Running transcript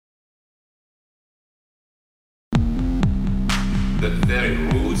the very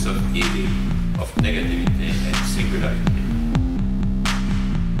roots of evil, of negativity and singularity,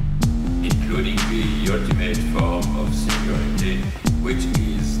 including the ultimate form of singularity, which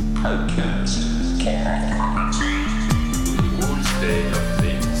is outcast, the whole state of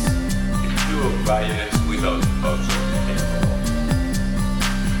things, the pure violence without object anymore.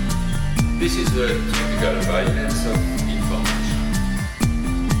 This is the typical violence of information.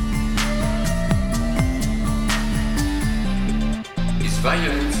 It's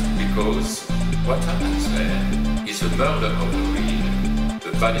violent because what happens there is a murder of the real,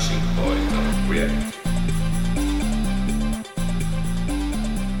 the vanishing point of reality.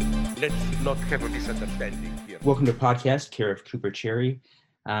 Let's not have a misunderstanding here. Welcome to podcast, care of Cooper Cherry.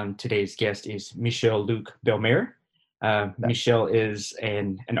 Today's guest is Michel-Luc Bellemare. Michel is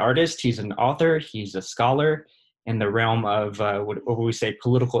an artist, he's an author, he's a scholar in the realm of what we say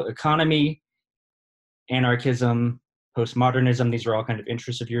political economy, anarchism, postmodernism. These are all kind of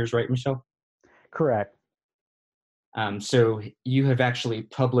interests of yours, right, Michel? Correct. So you have actually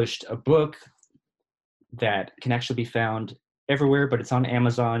published a book that can actually be found everywhere, but it's on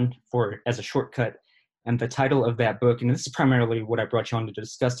Amazon as a shortcut. And the title of that book, and this is primarily what I brought you on to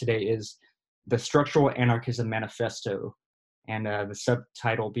discuss today, is The Structural Anarchism Manifesto, and the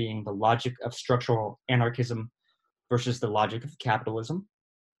subtitle being The Logic of Structural Anarchism versus the Logic of Capitalism.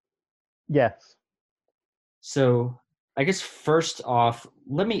 Yes. So I guess first off,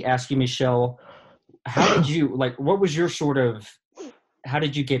 let me ask you, Michel, how did you, what was your how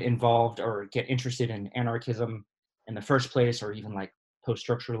did you get involved or get interested in anarchism in the first place, or even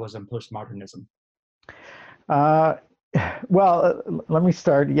post-structuralism, postmodernism? Well, let me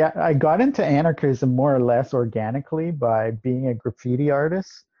start. Yeah, I got into anarchism more or less organically by being a graffiti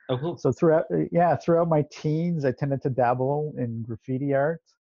artist. Oh, cool. So throughout my teens, I tended to dabble in graffiti art,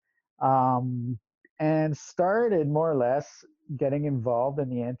 and started more or less getting involved in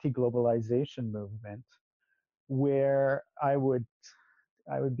the anti-globalization movement, where I would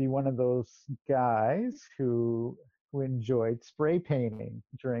be one of those guys who enjoyed spray painting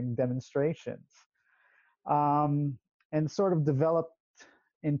during demonstrations. And sort of developed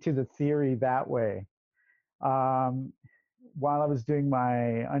into the theory that way. While I was doing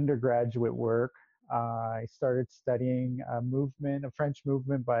my undergraduate work, I started studying a French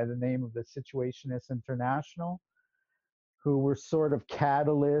movement by the name of the Situationists International, who were sort of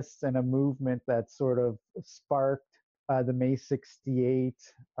catalysts in a movement that sort of sparked the May 68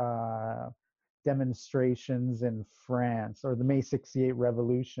 demonstrations in France, or the May 68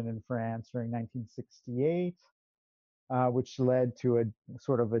 revolution in France during 1968. Which led to a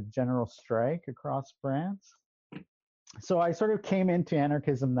sort of a general strike across France. So I sort of came into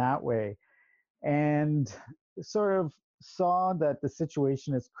anarchism that way, and sort of saw that the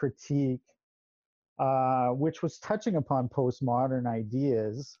Situationist critique, which was touching upon postmodern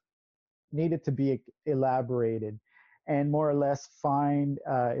ideas, needed to be elaborated and more or less find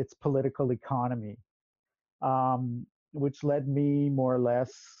its political economy, which led me more or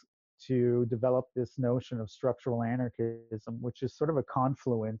less to develop this notion of structural anarchism, which is sort of a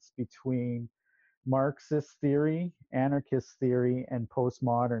confluence between Marxist theory, anarchist theory, and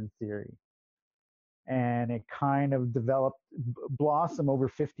postmodern theory. And it kind of blossomed over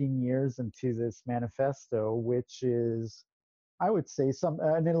 15 years into this manifesto, which is, I would say,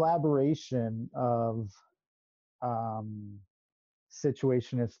 an elaboration of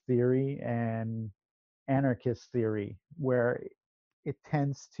situationist theory and anarchist theory, where it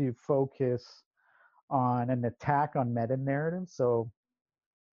tends to focus on an attack on meta-narrative. So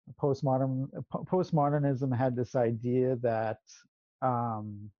postmodernism had this idea that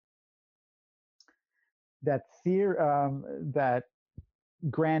that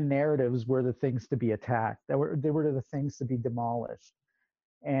grand narratives were the things to be attacked. They were the things to be demolished.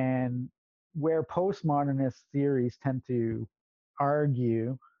 And where postmodernist theories tend to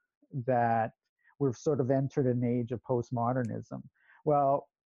argue that we've sort of entered an age of postmodernism. Well,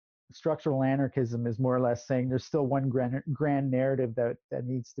 structural anarchism is more or less saying there's still one grand narrative that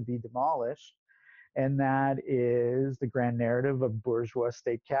needs to be demolished, and that is the grand narrative of bourgeois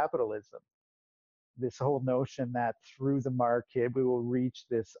state capitalism. This whole notion that through the market we will reach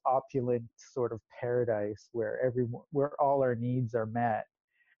this opulent sort of paradise where all our needs are met,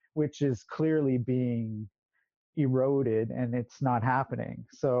 which is clearly being eroded, and it's not happening.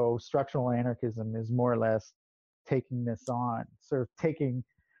 So structural anarchism is more or less taking this on, sort of taking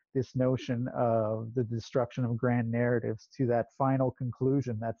this notion of the destruction of grand narratives to that final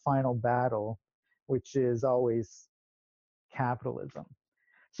conclusion, that final battle, which is always capitalism.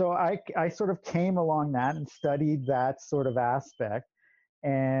 So I sort of came along that and studied that sort of aspect,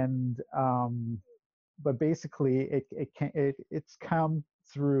 and but basically it's come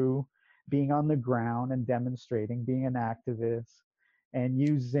through being on the ground and demonstrating, being an activist, and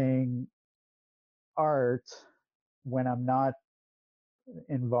using art when I'm not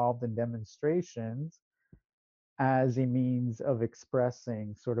involved in demonstrations as a means of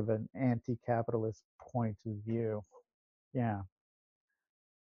expressing sort of an anti-capitalist point of view. Yeah.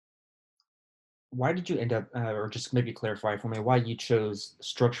 Why did you end up, or just maybe clarify for me, why you chose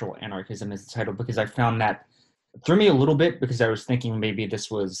structural anarchism as the title? Because I found that threw me a little bit, because I was thinking maybe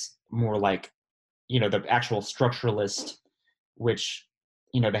this was more like, the actual structuralist, which,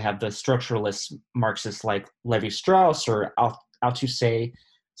 they have the structuralist Marxists like Levi-Strauss or Althusser.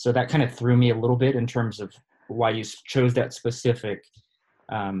 So that kind of threw me a little bit in terms of why you chose that specific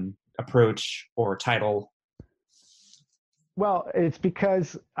approach or title. Well, it's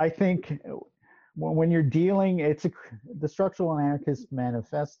because I think when you're dealing, the Structural Anarchist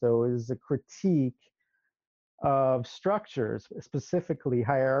Manifesto is a critique of structures, specifically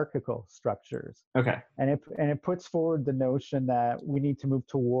hierarchical structures. Okay. And it puts forward the notion that we need to move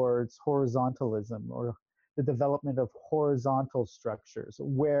towards horizontalism, or the development of horizontal structures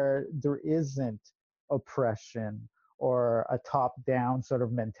where there isn't oppression or a top-down sort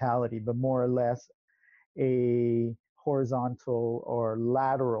of mentality, but more or less a horizontal or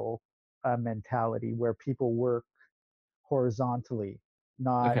lateral mentality where people work horizontally,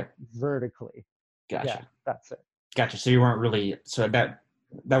 not vertically. Gotcha. Yeah, that's it. Gotcha. So you weren't really, so that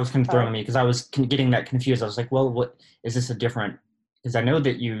was kind of throwing me, because I was getting that confused. I was like, well, what is this a different, because I know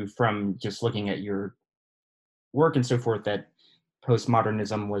that you, from just looking at your work and so forth, that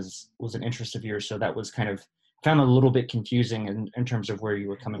postmodernism was an interest of yours. So that was kind of found a little bit confusing in terms of where you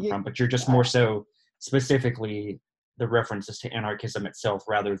were coming from, but you're just more so specifically the references to anarchism itself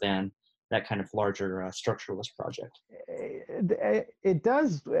rather than that kind of larger structuralist project. It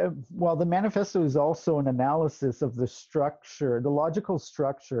does. Well, the manifesto is also an analysis of the structure, the logical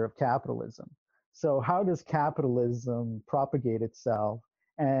structure of capitalism. So how does capitalism propagate itself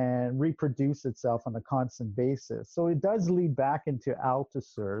and reproduce itself on a constant basis? So it does lead back into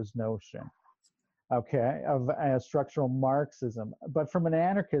Althusser's notion, okay, of structural Marxism. But from an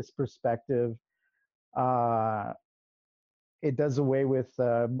anarchist perspective, it does away with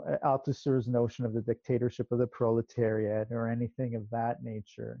Althusser's notion of the dictatorship of the proletariat or anything of that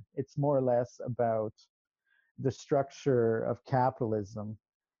nature. It's more or less about the structure of capitalism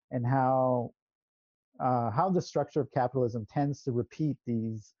and how the structure of capitalism tends to repeat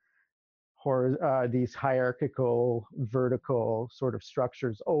these hierarchical, vertical sort of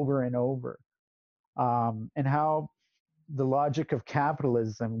structures over and over, and how the logic of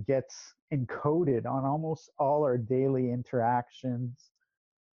capitalism gets encoded on almost all our daily interactions,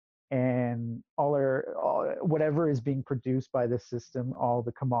 and whatever is being produced by the system, all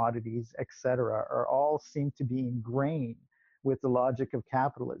the commodities, etc., are all seem to be ingrained with the logic of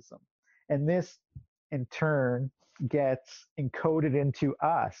capitalism. And this, in turn, gets encoded into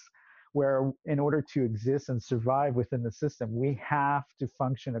us, where in order to exist and survive within the system, we have to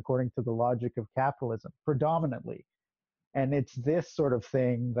function according to the logic of capitalism, predominantly. And it's this sort of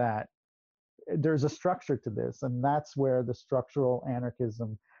thing that there's a structure to this, and that's where the structural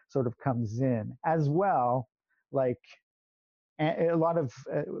anarchism sort of comes in as well. Like a lot of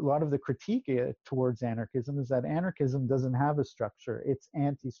the critique towards anarchism is that anarchism doesn't have a structure. It's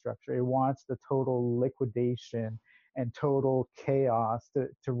anti-structure. It wants the total liquidation and total chaos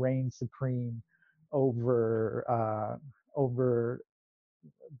to reign supreme over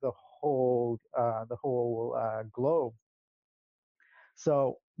the whole globe.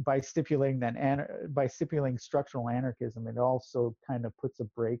 So by stipulating structural anarchism, it also kind of puts a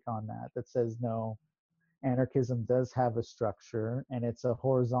break on that says, no, anarchism does have a structure, and it's a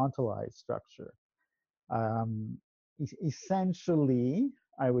horizontalized structure. Essentially,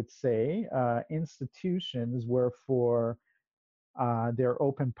 I would say institutions were for their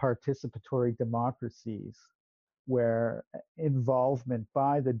open participatory democracies, where involvement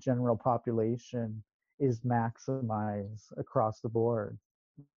by the general population is maximized across the board.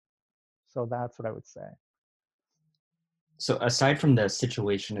 So that's what I would say. So aside from the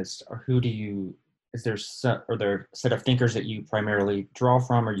situationist, are there a set of thinkers that you primarily draw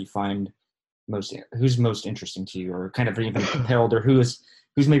from, or you find who's most interesting to you, or kind of even compelled, or who's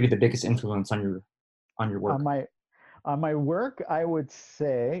maybe the biggest influence on your work? On my work, I would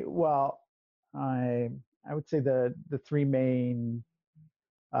say, I would say the three main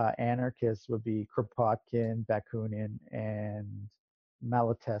anarchists would be Kropotkin, Bakunin, and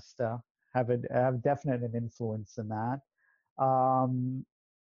Malatesta. Have definite an influence in that.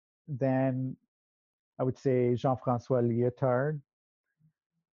 Then I would say Jean-François Lyotard,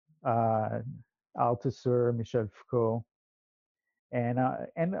 Althusser, Michel Foucault, and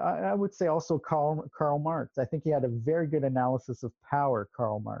I would say also Karl Marx. I think he had a very good analysis of power.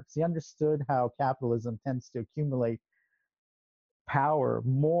 Karl Marx. He understood how capitalism tends to accumulate power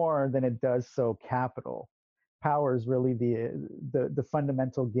more than it does so capital. Power is really the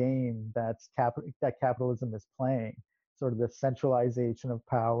fundamental game that capitalism is playing. Sort of the centralization of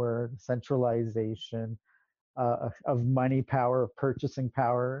power, centralization of money power, of purchasing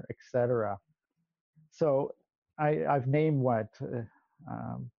power, etc. So I've named what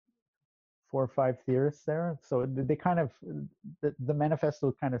um, 4 or 5 theorists there. So they kind of the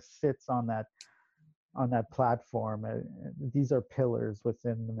manifesto kind of sits on that platform. These are pillars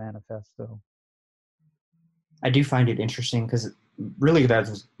within the manifesto. I do find it interesting because really that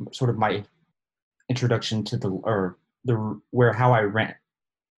was sort of my introduction to how I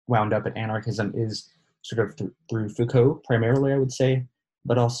wound up at anarchism is sort of through Foucault primarily, I would say,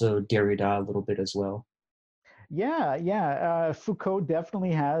 but also Derrida a little bit as well. Yeah. Foucault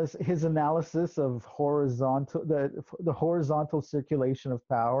definitely has his analysis of the horizontal circulation of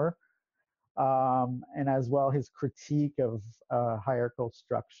power, and as well his critique of hierarchical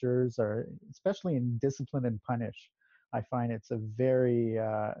structures, or especially in Discipline and Punish. I find it's a very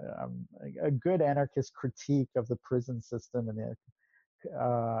a good anarchist critique of the prison system and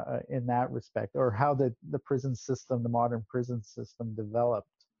in that respect, or how the prison system, the modern prison system, developed.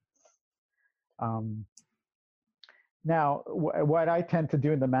 Um, Now, what I tend to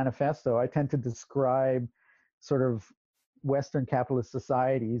do in the manifesto, I tend to describe sort of Western capitalist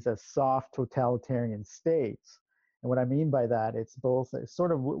societies as soft totalitarian states. And what I mean by that, it's both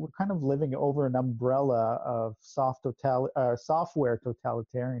sort of, we're kind of living over an umbrella of software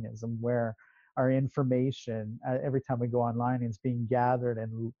totalitarianism, where our information, every time we go online, is being gathered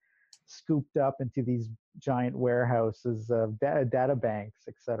and scooped up into these giant warehouses of data banks,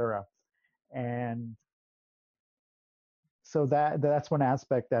 etc. And so that's one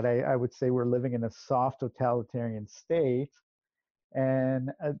aspect that I would say we're living in a soft totalitarian state.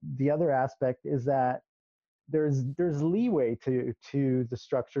 And the other aspect is that there's leeway to the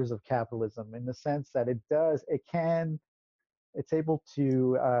structures of capitalism, in the sense that it's able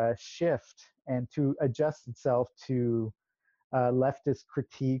to shift and to adjust itself to leftist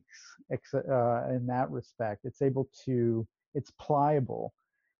critiques in that respect. It's pliable.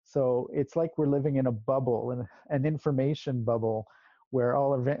 So it's like we're living in a bubble, an information bubble, where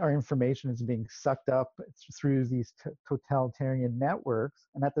all of our information is being sucked up through these totalitarian networks.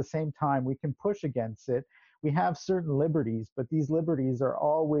 And at the same time, we can push against it. We have certain liberties, but these liberties are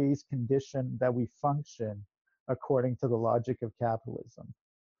always conditioned that we function according to the logic of capitalism.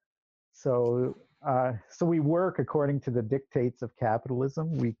 So we work according to the dictates of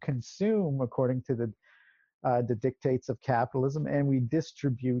capitalism. We consume according to the dictates of capitalism, and we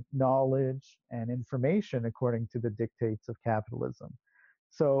distribute knowledge and information according to the dictates of capitalism.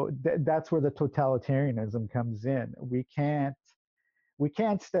 So that's where the totalitarianism comes in. We can't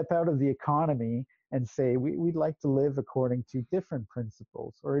step out of the economy and say we'd like to live according to different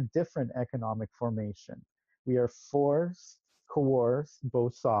principles or a different economic formation. We are forced, coerced,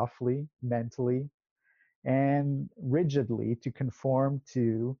 both softly, mentally, and rigidly, to conform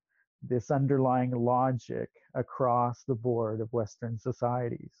to this underlying logic across the board of Western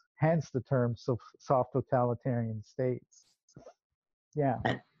societies. Hence the term soft totalitarian states. Yeah.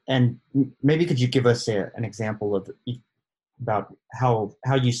 And maybe could you give us an example of about how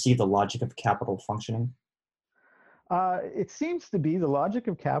you see the logic of capital functioning? It seems to be, the logic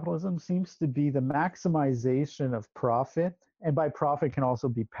of capitalism seems to be the maximization of profit, and by profit can also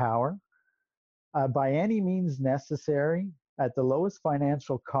be power, by any means necessary, at the lowest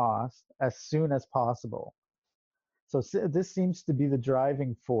financial cost, as soon as possible. So this seems to be the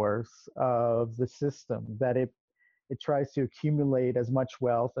driving force of the system, that it tries to accumulate as much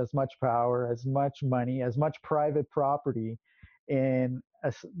wealth, as much power, as much money, as much private property in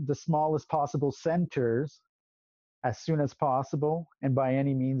the smallest possible centers, as soon as possible, and by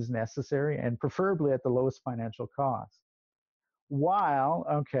any means necessary, and preferably at the lowest financial cost. While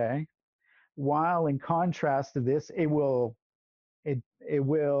in contrast to this, it will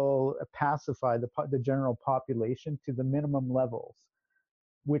pacify the general population to the minimum levels,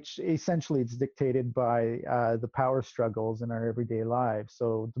 which essentially it's dictated by the power struggles in our everyday lives.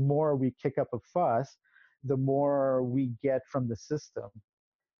 So the more we kick up a fuss, the more we get from the system.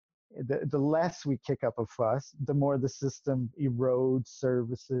 The less we kick up a fuss, the more the system erodes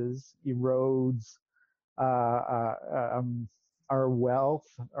services, erodes our wealth,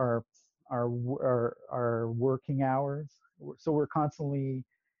 our working hours. So we're constantly,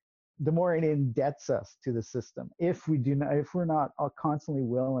 the more it indebts us to the system. If we're not constantly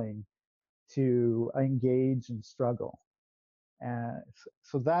willing to engage and struggle.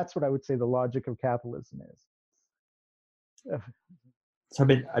 So that's what I would say the logic of capitalism is. So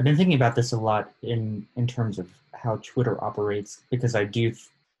I've been thinking about this a lot in terms of how Twitter operates, because I do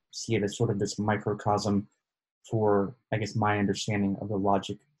see it as sort of this microcosm for, I guess, my understanding of the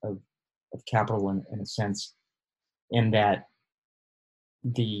logic of capital in a sense, in that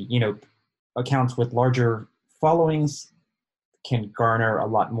the accounts with larger followings can garner a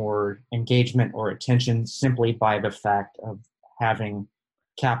lot more engagement or attention simply by the fact of having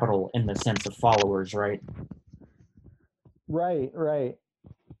capital in the sense of followers, right? Right.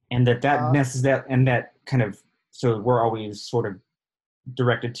 And that messes that, and that kind of, so we're always sort of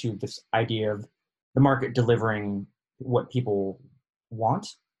directed to this idea of the market delivering what people want,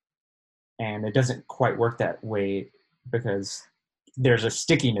 and it doesn't quite work that way, because there's a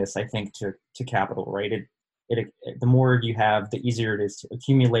stickiness, I think, to capital, right? The more you have, the easier it is to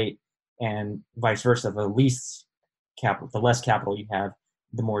accumulate, and vice versa. The less capital you have,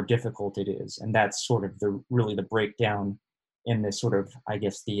 the more difficult it is, and that's sort of the breakdown in this sort of, I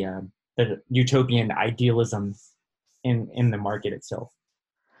guess, the utopian idealism in the market itself.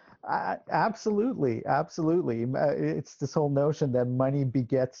 Absolutely. It's this whole notion that money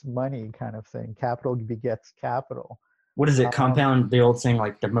begets money kind of thing. Capital begets capital. What is it? Compound, the old saying,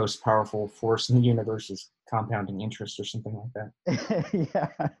 like the most powerful force in the universe is compounding interest, or something like that. Yeah,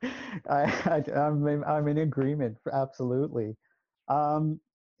 I'm in agreement. Absolutely.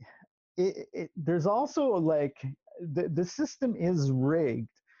 There's also like the system is rigged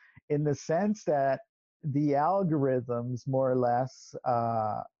in the sense that the algorithms, more or less,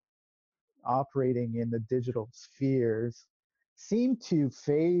 operating in the digital spheres, seem to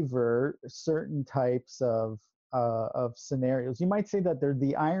favor certain types of scenarios. You might say that they're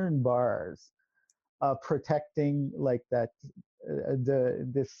the iron bars protecting like that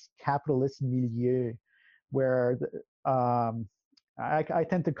this capitalist milieu, where I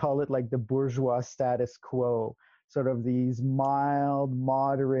tend to call it like the bourgeois status quo, sort of these mild,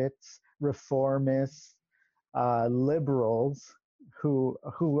 moderates, reformists, liberals who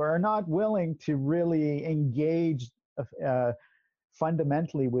are not willing to really engage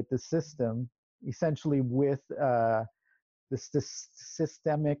fundamentally with the system, essentially with the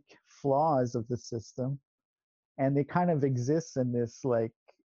systemic flaws of the system, and they kind of exist in this like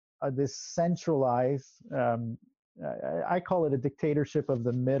this centralized. I call it a dictatorship of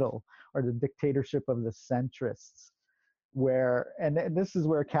the middle, or the dictatorship of the centrists, where, and this is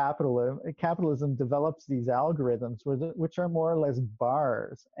where capitalism develops these algorithms which are more or less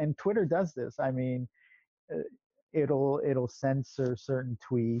bars. And Twitter does this. I mean, it'll censor certain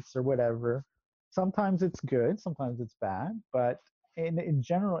tweets or whatever. Sometimes it's good, sometimes it's bad, but in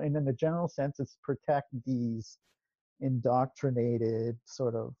the general sense, it's protect these indoctrinated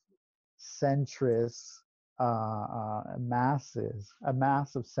sort of centrist a mass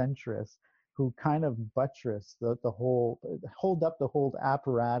of centrists who kind of buttress hold up the whole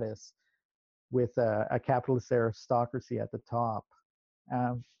apparatus with a capitalist aristocracy at the top.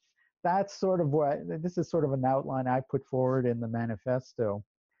 That's sort of this is sort of an outline I put forward in the manifesto,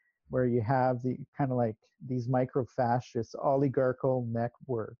 where you have the kind of like these micro-fascist oligarchical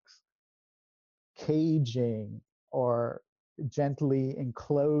networks caging or gently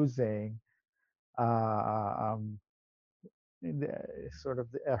enclosing sort of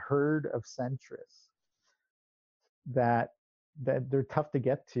a herd of centrists that they're tough to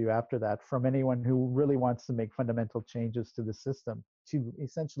get to after that, from anyone who really wants to make fundamental changes to the system, to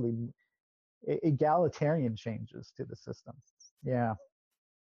essentially egalitarian changes to the system. Yeah.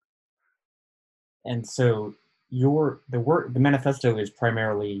 And so the manifesto is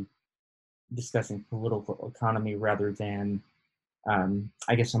primarily discussing political economy rather than,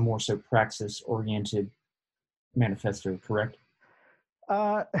 I guess, a more so praxis-oriented manifesto, correct?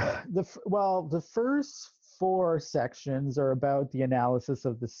 The first 4 sections are about the analysis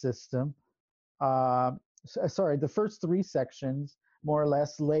of the system. The first 3 sections more or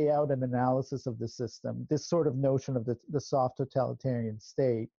less lay out an analysis of the system, this sort of notion of the soft totalitarian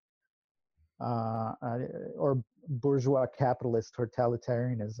state, or bourgeois capitalist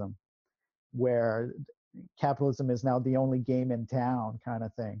totalitarianism, where capitalism is now the only game in town kind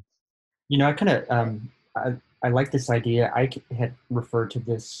of thing. I kind of, I like this idea. I had referred to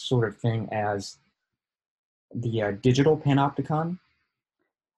this sort of thing as the digital panopticon.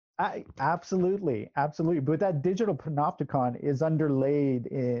 Absolutely. But that digital panopticon is underlaid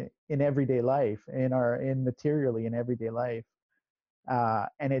in everyday life, materially in everyday life,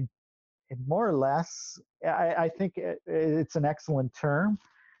 and it more or less, I think it's an excellent term,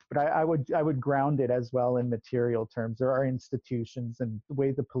 But I would ground it as well in material terms. There are institutions, and the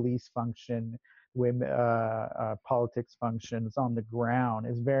way the police function, the way politics functions on the ground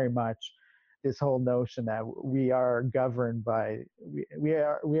is very much this whole notion that we are governed by, we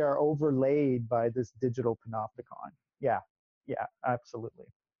are overlaid by this digital panopticon. Yeah, absolutely.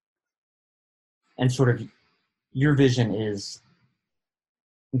 And sort of your vision is,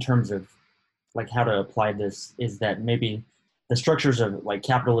 in terms of like how to apply this, is that maybe the structures of like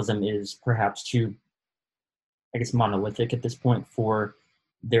capitalism is perhaps too, I guess, monolithic at this point for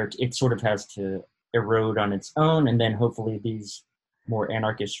there. It sort of has to erode on its own, and then hopefully these more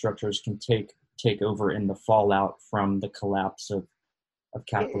anarchist structures can take over in the fallout from the collapse of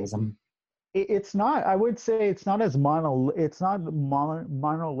capitalism. It's not, I would say it's not as monolithic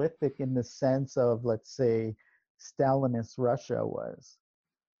in the sense of, let's say, Stalinist Russia was,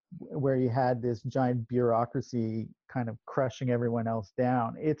 where you had this giant bureaucracy kind of crushing everyone else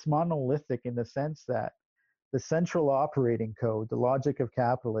down. It's monolithic in the sense that the central operating code, the logic of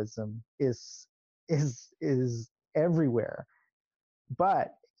capitalism, is everywhere,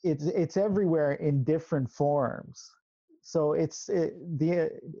 but it's everywhere in different forms. So inside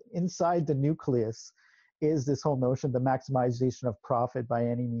the nucleus is this whole notion of the maximization of profit by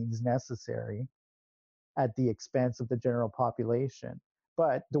any means necessary at the expense of the general population.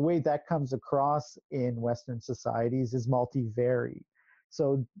 But the way that comes across in Western societies is multivariate.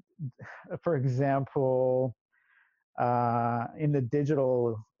 So, for example, in the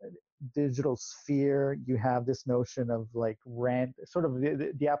digital sphere, you have this notion of like rent, sort of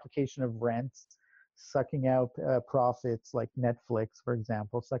the application of rents, sucking out profits, like Netflix, for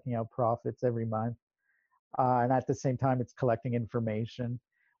example, sucking out profits every month. And at the same time, it's collecting information.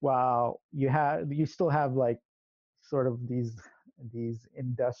 While you still have like sort of these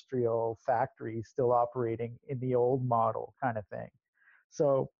industrial factories still operating in the old model kind of thing.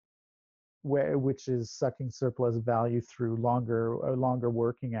 So, which is sucking surplus value through longer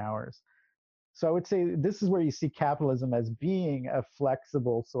working hours. So I would say this is where you see capitalism as being a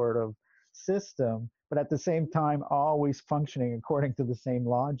flexible sort of system, but at the same time always functioning according to the same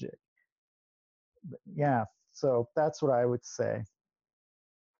logic. Yeah, so that's what I would say.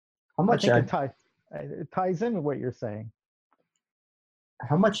 How much I think it ties in with what you're saying.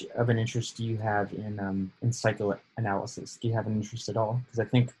 How much of an interest do you have in psychoanalysis? Do you have an interest at all? Because I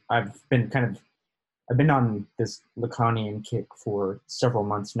think I've been on this Lacanian kick for several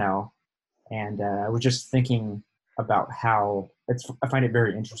months now, and I was just thinking about how I find it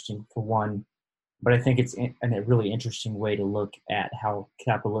very interesting for one, but I think it's a really interesting way to look at how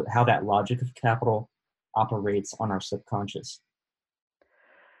that logic of capital operates on our subconscious.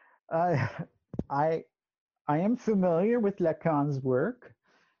 I am familiar with Lacan's work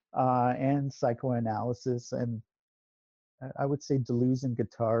and psychoanalysis, and I would say Deleuze and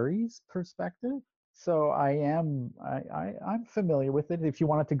Guattari's perspective. So I'm familiar with it. If you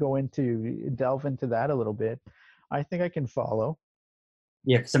wanted to delve into that a little bit, I think I can follow.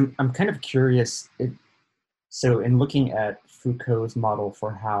 Yeah, because I'm kind of curious. So in looking at Foucault's model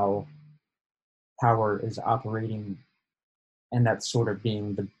for how power is operating, and that's sort of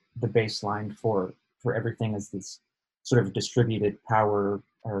being the baseline for everything, is this sort of distributed power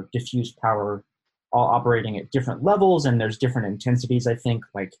or diffuse power, all operating at different levels, and there's different intensities. I think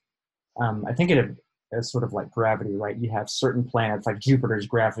I think it as sort of like gravity, right? You have certain planets, like Jupiter's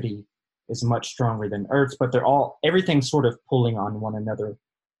gravity is much stronger than Earth's, but everything's sort of pulling on one another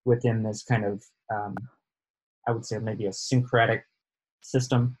within this kind of, I would say maybe a syncretic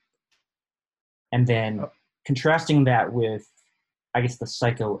system. And then contrasting that with, I guess, the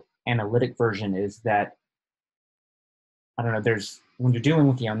psychoanalytic version is that, I don't know, when you're dealing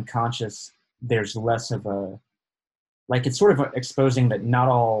with the unconscious, there's less of it's sort of exposing that not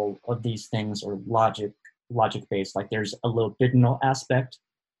all of these things are logic based. Like there's a libidinal aspect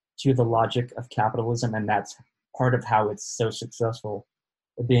to the logic of capitalism, and that's part of how it's so successful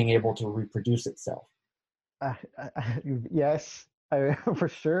at being able to reproduce itself. Yes, for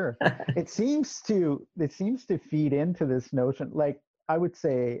sure. It seems to feed into this notion, like I would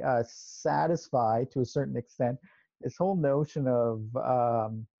say, satisfy to a certain extent this whole notion of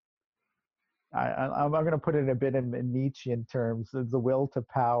I'm going to put it a bit in Nietzschean terms, the will to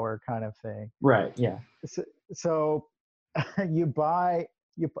power kind of thing. Right. Yeah. So you buy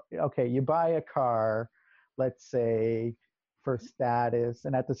a car, let's say, for status,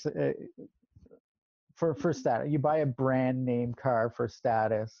 and for status, you buy a brand name car for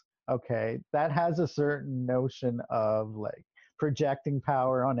status. Okay, that has a certain notion of like projecting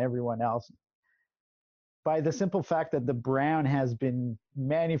power on everyone else by the simple fact that the brand has been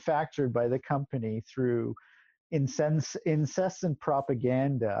manufactured by the company through incessant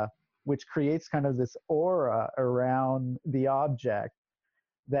propaganda, which creates kind of this aura around the object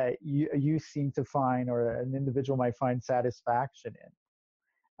that you seem to find, or an individual might find satisfaction in.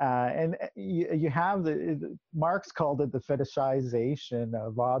 And you have Marx called it the fetishization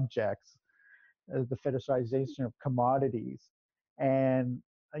of objects, the fetishization of commodities, and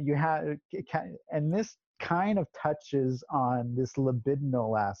you have, and this kind of touches on this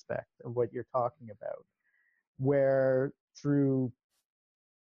libidinal aspect of what you're talking about, where through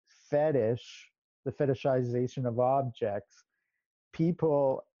fetish, the fetishization of objects,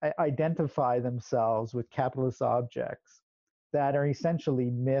 people identify themselves with capitalist objects that are essentially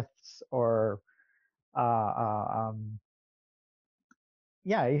myths, or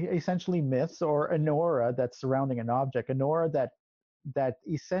essentially myths, or an aura that's surrounding an object, an aura that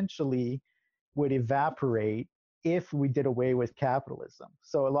essentially would evaporate if we did away with capitalism.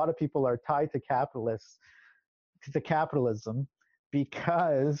 So a lot of people are tied to capitalism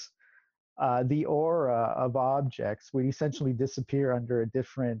because the aura of objects would essentially disappear under a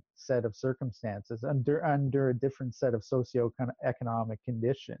different set of circumstances, under a different set of socioeconomic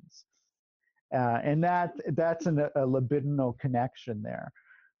conditions. And that's a libidinal connection there,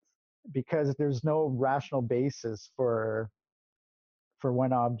 because there's no rational basis for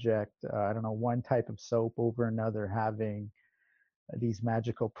one object, I don't know, one type of soap over another having these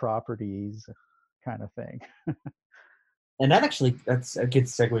magical properties, kind of thing. And that's a good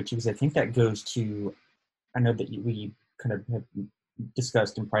segue too, because I think that goes to, I know that we kind of have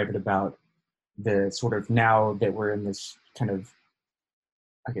discussed in private about the sort of, now that we're in this kind of,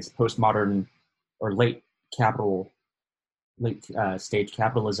 I guess, postmodern or late stage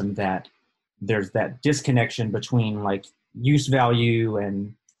capitalism, that there's that disconnection between like use value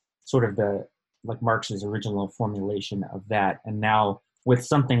and sort of the, like Marx's original formulation of that. And now with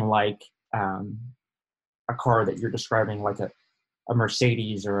something like a car that you're describing, like a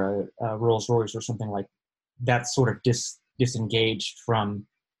Mercedes or a Rolls Royce or something like that, sort of disengaged from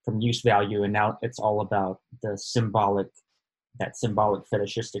use value, and now it's all about the symbolic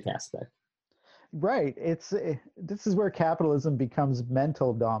fetishistic aspect. Right. This is where capitalism becomes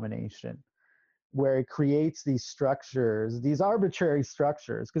mental domination, where it creates these structures, these arbitrary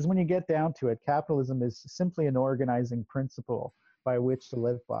structures. Because when you get down to it, capitalism is simply an organizing principle by which to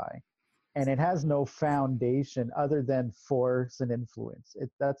live by. And it has no foundation other than force and influence.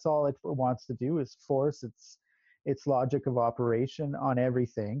 That's all it wants to do, is force its logic of operation on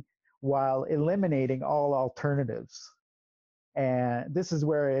everything, while eliminating all alternatives. And this is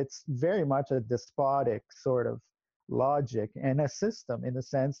where it's very much a despotic sort of logic and a system, in the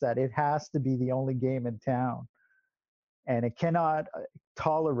sense that it has to be the only game in town, and it cannot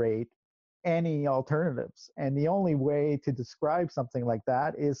tolerate any alternatives. And the only way to describe something like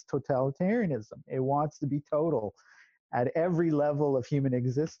that is totalitarianism. It wants to be total at every level of human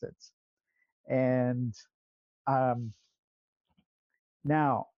existence. And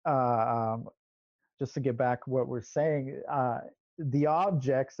now, just to get back what we're saying, the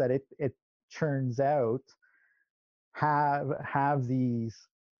objects that it churns out have these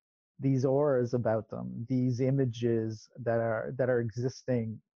auras about them, these images that are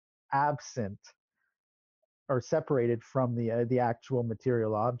existing absent or separated from the actual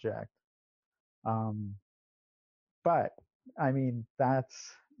material object. But I mean,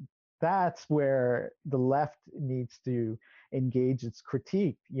 that's where the left needs to engage its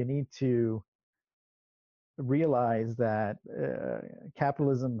critique. You need to realize that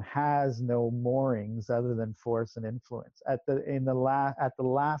capitalism has no moorings other than force and influence. At the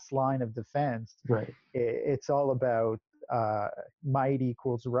last line of defense, right, it's all about might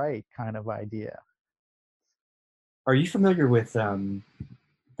equals right kind of idea. Are you familiar with the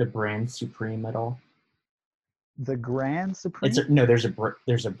brand Supreme at all? The Grand Supreme? There's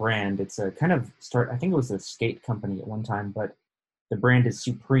a brand. It's a kind of I think it was a skate company at one time, but the brand is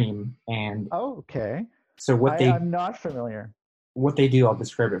Supreme. And okay. So I'm not familiar. What they do, I'll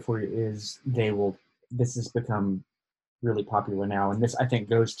describe it for you, is this has become really popular now, and this, I think,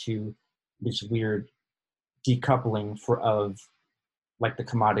 goes to this weird decoupling of like the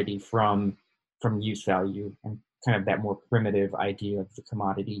commodity from use value, and kind of that more primitive idea of the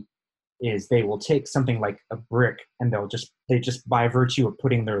commodity is they will take something like a brick, and they just by virtue of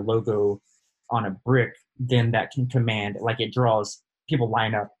putting their logo on a brick, then that can command, like, it draws people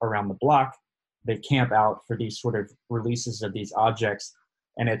line up around the block. They camp out for these sort of releases of these objects,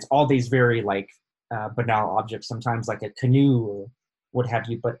 and it's all these very like banal objects, sometimes like a canoe or what have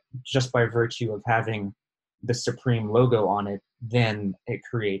you, but just by virtue of having the Supreme logo on it, then it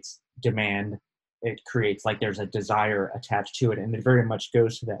creates demand. It creates, like, there's a desire attached to it, and it very much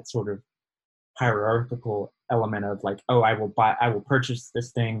goes to that sort of hierarchical element of like, oh, I will purchase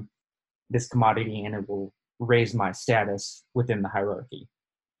this thing, this commodity, and it will raise my status within the hierarchy.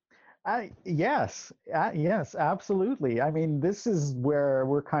 Yes, absolutely. I mean, this is where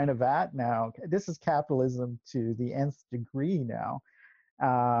we're kind of at now. This is capitalism to the nth degree now.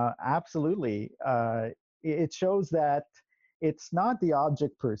 Absolutely. It shows that it's not the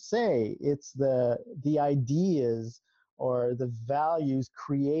object per se, it's the ideas or the values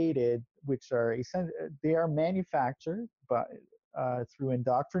created, which are they are manufactured but through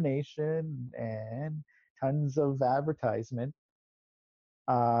indoctrination and tons of advertisement.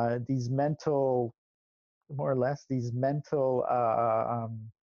 These mental, more or less, these mental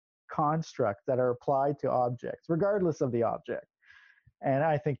constructs that are applied to objects, regardless of the object. And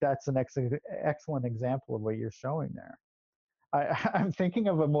I think that's an excellent example of what you're showing there. I'm thinking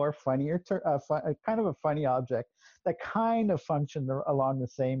of a more funnier, kind of a funny object that kind of functioned along the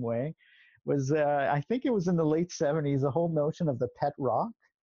same way. Was I think it was in the late '70s, the whole notion of the pet rock.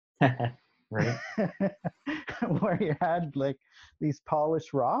 Right. Where you had like these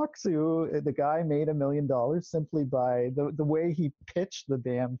polished rocks who the guy made $1 million simply by the way he pitched the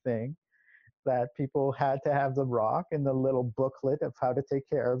damn thing, that people had to have the rock and the little booklet of how to take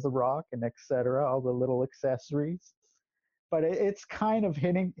care of the rock and etc., all the little accessories. But it's kind of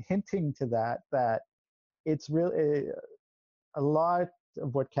hinting to that it's really a lot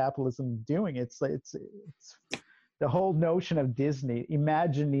of what capitalism is doing. It's the whole notion of Disney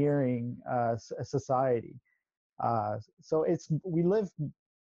imagineering a society. So we live,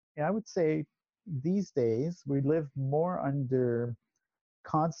 I would say these days, we live more under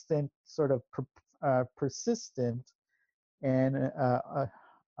constant sort of persistent and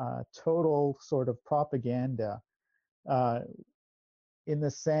total sort of propaganda, in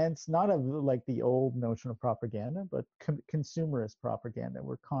the sense not of like the old notion of propaganda, but consumerist propaganda.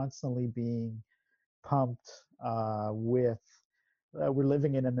 We're constantly being pumped with we're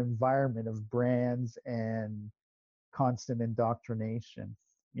living in an environment of brands and constant indoctrination.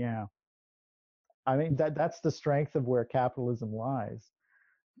 Yeah, I mean that's the strength of where capitalism lies.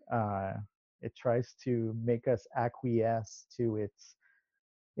 It tries to make us acquiesce to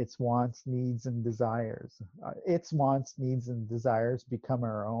its wants, needs, and desires. Its wants, needs, and desires become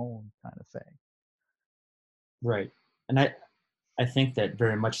our own, kind of thing. Right. And I think that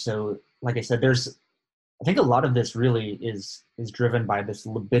very much so. Like I said, I think a lot of this really is driven by this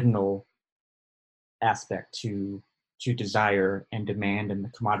libidinal aspect to desire and demand and the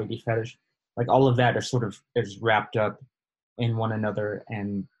commodity fetish. Like all of that is wrapped up in one another,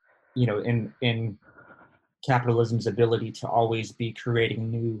 and in capitalism's ability to always be creating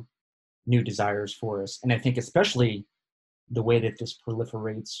new desires for us. And I think especially the way that this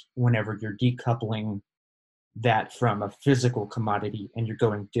proliferates whenever you're decoupling that from a physical commodity and you're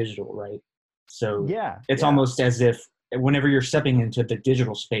going digital, right? So it's almost as if whenever you're stepping into the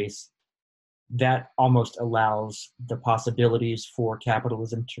digital space, that almost allows the possibilities for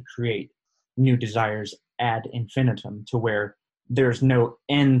capitalism to create new desires ad infinitum, to where there's no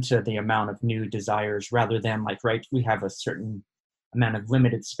end to the amount of new desires, rather than like, right, we have a certain amount of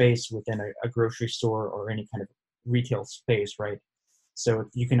limited space within a grocery store or any kind of retail space, right? So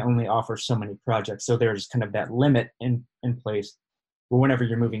you can only offer so many projects. So there's kind of that limit in place. But whenever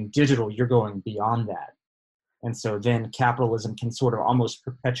you're moving digital, you're going beyond that. And so then capitalism can sort of almost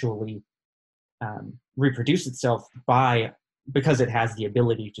perpetually reproduce itself because it has the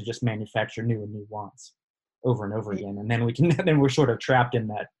ability to just manufacture new and new wants over and over again. And then we're sort of trapped in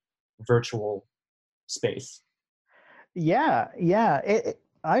that virtual space. Yeah.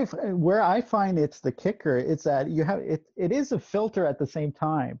 Where I find it's the kicker, it's that it is a filter at the same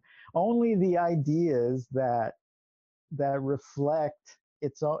time. Only the ideas that reflect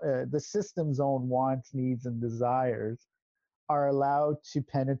the system's own wants, needs, and desires are allowed to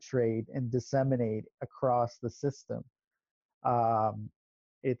penetrate and disseminate across the system.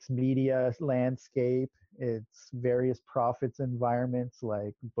 Its media landscape, its various profits environments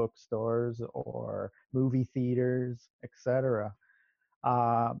like bookstores or movie theaters, etc.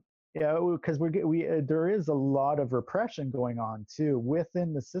 Because there is a lot of repression going on too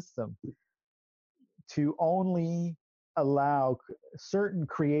within the system to only allow certain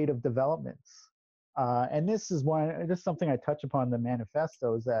creative developments. And this is something I touch upon in the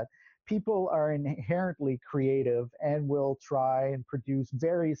manifesto, is that people are inherently creative and will try and produce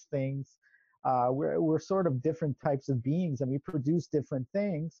various things. We're sort of different types of beings, and we produce different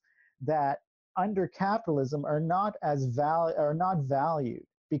things that under capitalism are not valued,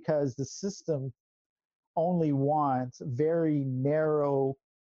 because the system only wants very narrow,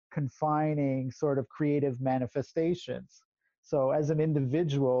 confining sort of creative manifestations. So as an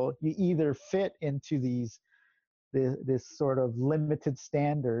individual, you either fit into this sort of limited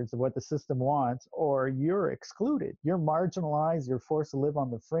standards of what the system wants, or you're excluded. You're marginalized. You're forced to live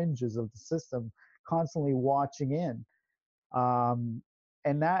on the fringes of the system, constantly watching in.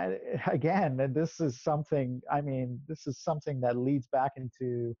 And that, again, this is something. I mean, this is something that leads back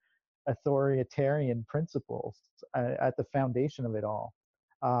into authoritarian principles at the foundation of it all.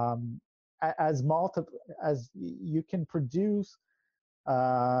 Um, as you can produce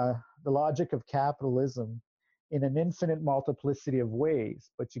the logic of capitalism in an infinite multiplicity of ways,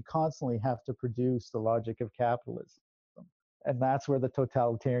 but you constantly have to produce the logic of capitalism. And that's where the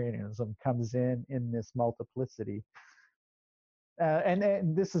totalitarianism comes in this multiplicity.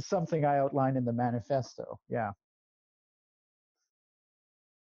 And this is something I outline in the manifesto. Yeah.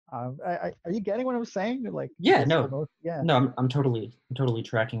 Are you getting what I'm saying? Like, Yeah, no, yeah. no, I'm totally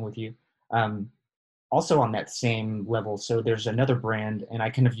tracking with you. Also on that same level, so there's another brand, and I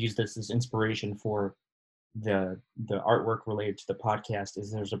kind of use this as inspiration for the artwork related to the podcast. Is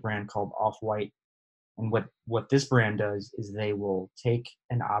there's a brand called Off-White, and what this brand does is they will take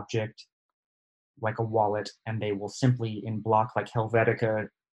an object like a wallet, and they will simply, in block like Helvetica,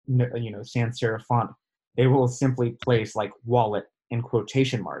 sans serif font, they will simply place like wallet in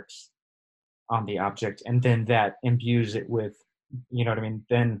quotation marks on the object, and then that imbues it with, you know what I mean?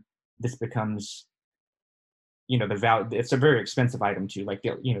 Then this becomes, the value. It's a very expensive item too. Like,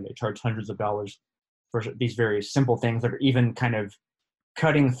 they charge hundreds of dollars for these very simple things that are even kind of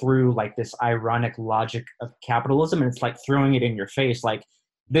cutting through like this ironic logic of capitalism, and it's like throwing it in your face. Like,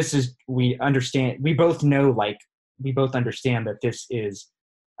 we both understand that this is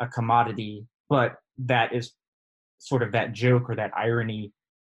a commodity, but that is sort of that joke or that irony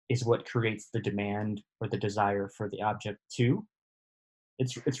is what creates the demand or the desire for the object too.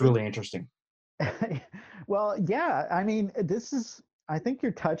 It's really interesting. Well, yeah, I mean, I think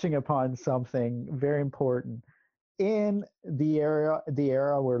you're touching upon something very important in the era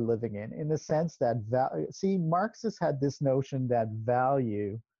we're living in the sense that Marxists had this notion that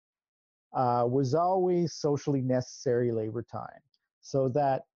value was always socially necessary labor time, so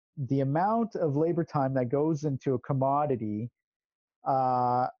that the amount of labor time that goes into a commodity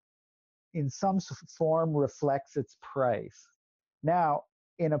in some form reflects its price. Now,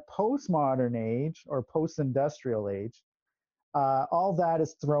 in a postmodern age or post-industrial age, all that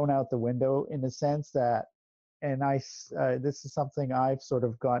is thrown out the window in the sense that, and this is something I've sort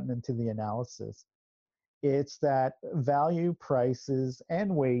of gotten into the analysis, it's that value, prices,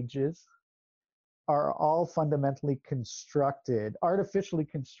 and wages are all fundamentally constructed, artificially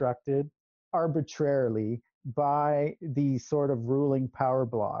constructed, arbitrarily by these sort of ruling power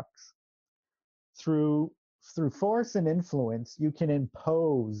blocks. Through force and influence, you can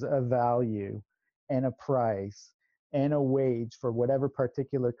impose a value and a price and a wage for whatever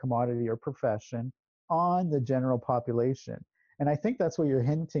particular commodity or profession on the general population. And I think that's what you're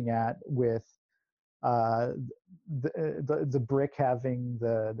hinting at with the brick having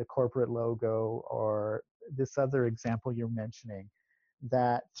the corporate logo, or this other example you're mentioning,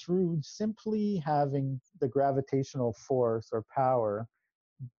 that through simply having the gravitational force or power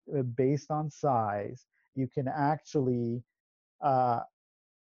based on size, you can actually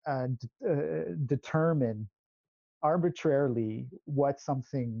determine arbitrarily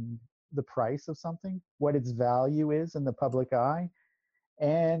the price of something, what its value is in the public eye.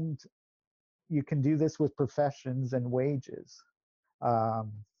 And you can do this with professions and wages.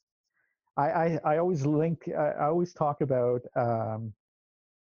 I always talk about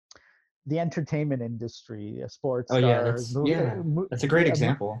the entertainment industry, sports stars. That's a great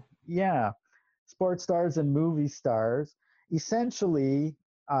example. Yeah, sports stars and movie stars essentially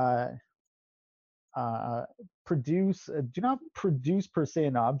do not produce per se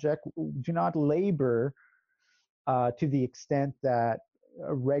an object, do not labor to the extent that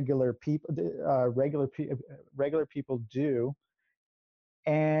regular people do,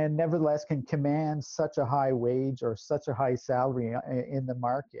 and nevertheless can command such a high wage or such a high salary in the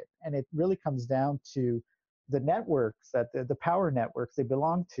market. And it really comes down to the networks, that the power networks they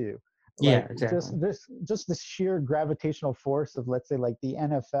belong to. Yeah, exactly. Just the sheer gravitational force of, let's say, like the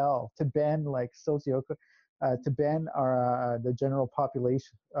NFL to bend like to bend the general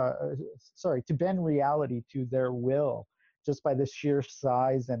population, to bend reality to their will, just by the sheer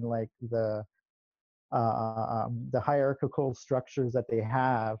size and like the hierarchical structures that they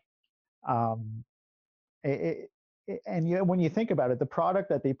have. And when you think about it, the product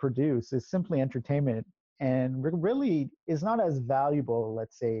that they produce is simply entertainment, and really is not as valuable,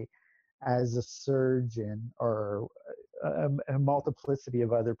 let's say, as a surgeon or a multiplicity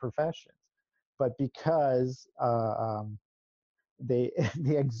of other professions. But because they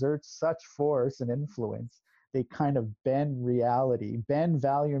they exert such force and influence. They kind of bend reality, bend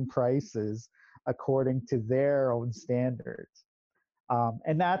value and prices according to their own standards.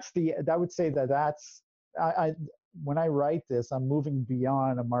 And I would say that's, I when I write this, I'm moving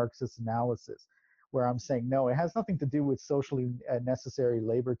beyond a Marxist analysis where I'm saying, no, it has nothing to do with socially necessary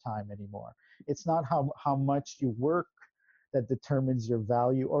labor time anymore. It's not how much you work that determines your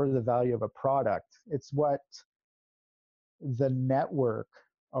value or the value of a product. It's what the network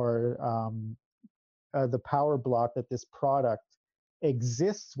or the power block that this product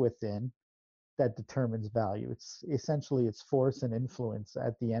exists within that determines value. It's essentially its force and influence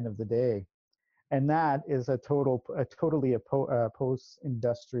at the end of the day, and that is totally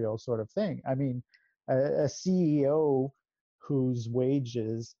post-industrial sort of thing. I mean, a CEO whose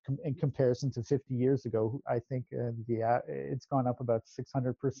wages, in comparison to 50 years ago, I think it's gone up about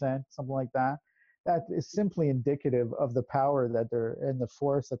 600%, something like that. That is simply indicative of the power that they're and the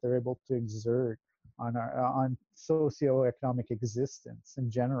force that they're able to exert on socioeconomic existence in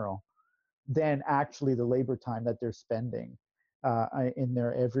general, than actually the labor time that they're spending in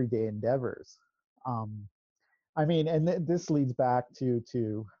their everyday endeavors. I mean, and this leads back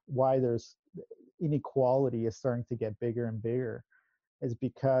to why there's inequality is starting to get bigger and bigger, is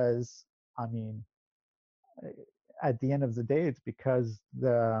because, I mean, at the end of the day, it's because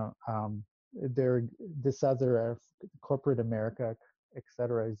this other corporate America, et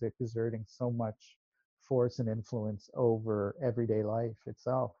cetera, is exerting so much force and influence over everyday life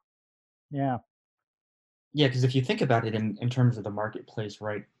itself. Yeah. Yeah, because if you think about it in terms of the marketplace,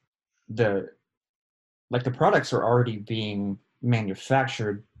 right, the products are already being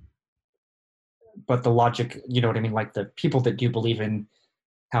manufactured, but the logic, you know what I mean, like the people that do believe in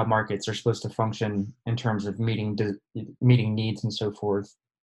how markets are supposed to function in terms of meeting needs and so forth,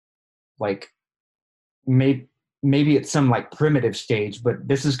 like maybe it's some like primitive stage, but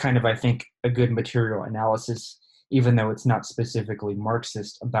this is kind of, I think, a good material analysis, even though it's not specifically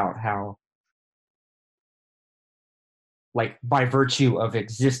Marxist, about how, like, by virtue of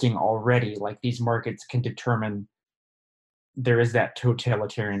existing already, like these markets can determine, there is that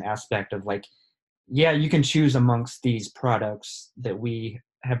totalitarian aspect of like, yeah, you can choose amongst these products that we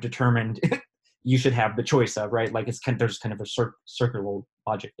have determined you should have the choice of, right? Like there's kind of a circular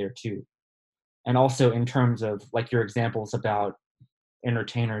logic there too. And also in terms of like your examples about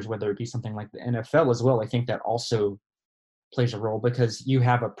entertainers, whether it be something like the NFL as well, I think that also plays a role, because you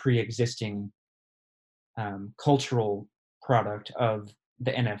have a pre-existing cultural product of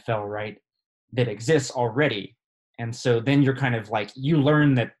the NFL, right, that exists already. And so then you're kind of like, you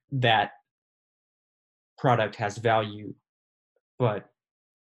learn that product has value, but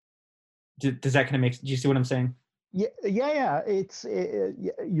does that kind of do you see what I'm saying? Yeah.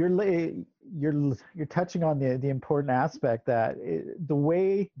 You're touching on the important aspect that the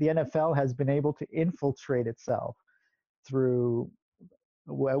way the NFL has been able to infiltrate itself through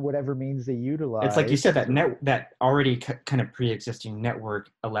whatever means they utilize. It's like you said, that already kind of pre-existing network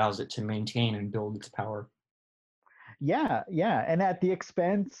allows it to maintain and build its power. Yeah, and at the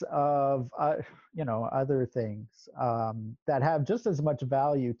expense of other things that have just as much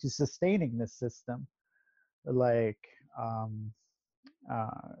value to sustaining this system, like a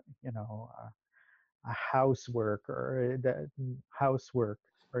housework or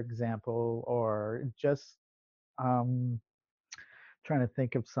for example, or just trying to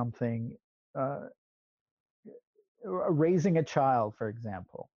think of something. Raising a child, for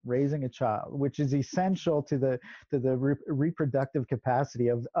example, which is essential to the reproductive capacity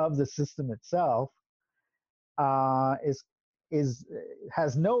of the system itself, has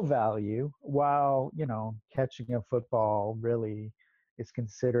no value, while catching a football really is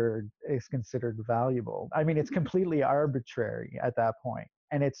considered valuable. I mean, it's completely arbitrary at that point,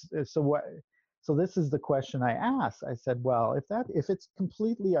 and so this is the question I asked. I said, well, if it's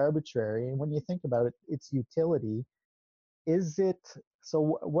completely arbitrary, and when you think about it, its utility,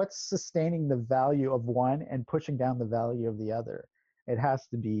 what's sustaining the value of one and pushing down the value of the other? It has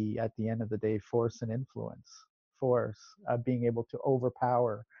to be, at the end of the day, force and influence. Being able to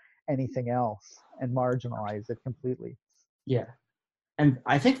overpower anything else and marginalize it completely. Yeah. And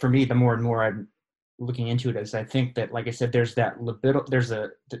I think for me, the more and more I'm looking into it, is I think that, like I said, there's that libido, there's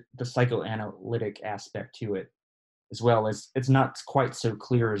the psychoanalytic aspect to it, as well as it's not quite so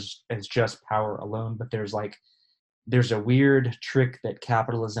clear as just power alone, but there's a weird trick that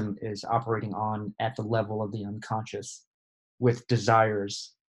capitalism is operating on at the level of the unconscious with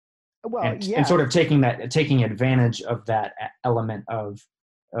desires. Well, and sort of taking advantage of that element of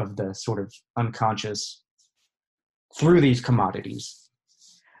the sort of unconscious through these commodities.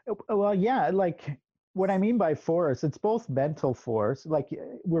 Well, yeah, like what I mean by force, it's both mental force, like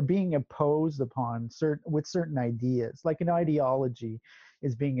we're being imposed upon certain ideas, like an ideology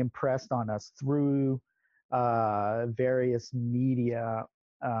is being impressed on us through various media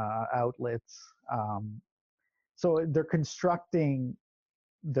outlets. So they're constructing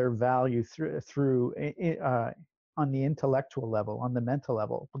their value through on the intellectual level, on the mental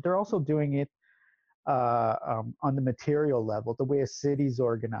level, but they're also doing it on the material level, the way a city's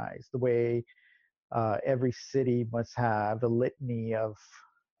organized, the way every city must have a litany of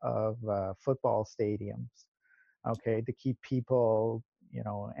football stadiums, okay, to keep people,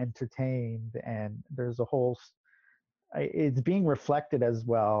 entertained. And there's a whole, it's being reflected as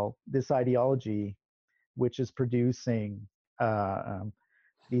well, this ideology, which is producing uh, um,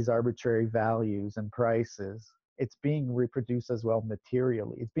 these arbitrary values and prices. It's being reproduced as well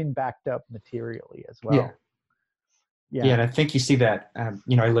materially. It's being backed up materially as Yeah. well. Yeah, Yeah. and I think you see that.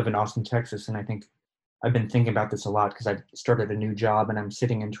 I live in Austin, Texas, and I think I've been thinking about this a lot because I've started a new job and I'm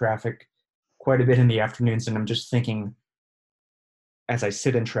sitting in traffic quite a bit in the afternoons, and I'm just thinking, as I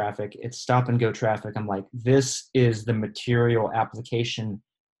sit in traffic, it's stop and go traffic. I'm like, this is the material application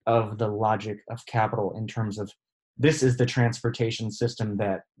of the logic of capital in terms of this is the transportation system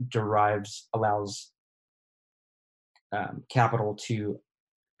that allows capital to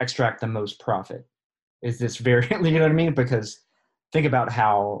extract the most profit. Is this very, you know what I mean? Because think about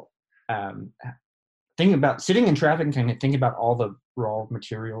how, um, think about sitting in traffic and kind of think about all the raw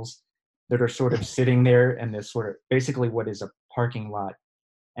materials that are sort of sitting there and this sort of basically what is a parking lot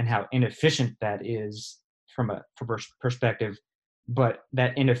and how inefficient that is from a perspective. But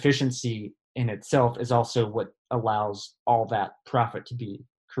that inefficiency in itself is also what allows all that profit to be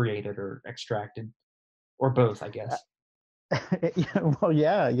created or extracted, or both, I guess. Yeah, well,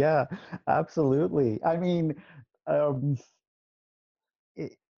 yeah, absolutely. I mean, um,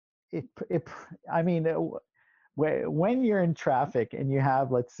 it, it, I mean, when you're in traffic and you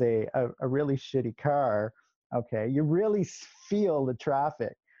have, let's say, a really shitty car, okay, you really feel the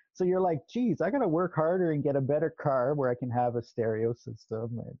traffic. So you're like, geez, I got to work harder and get a better car where I can have a stereo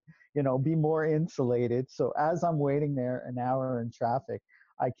system and, be more insulated. So as I'm waiting there an hour in traffic,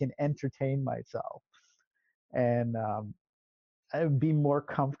 I can entertain myself and be more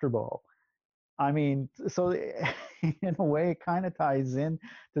comfortable. I mean, so in a way, it kind of ties in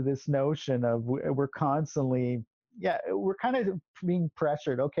to this notion of we're constantly, yeah, we're kind of being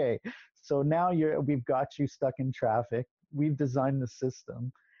pressured. Okay, so now we've got you stuck in traffic. We've designed the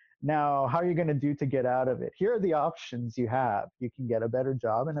system. Now, how are you going to do to get out of it? Here are the options you have. You can get a better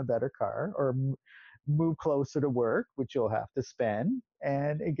job and a better car, or move closer to work, which you'll have to spend,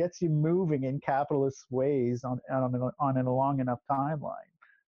 and it gets you moving in capitalist ways on a long enough timeline.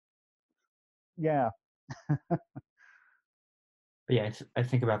 Yeah. But yeah, I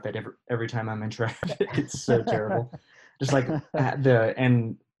think about that every time I'm in traffic. It's so terrible. Just like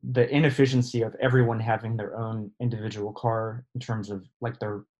the inefficiency of everyone having their own individual car in terms of like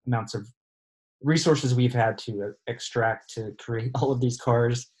the amounts of resources we've had to extract to create all of these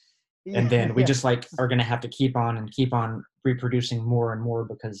cars, and then we Yeah. just like are going to have to keep on reproducing more and more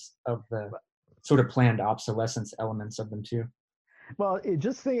because of the sort of planned obsolescence elements of them too. Well,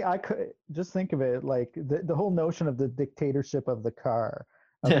 I could just think of it like the whole notion of the dictatorship of the car.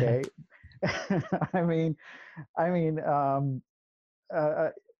 Okay. I mean, I mean, uh,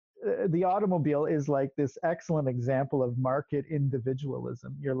 uh, the automobile is like this excellent example of market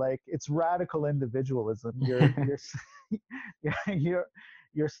individualism. You're like, it's radical individualism. You're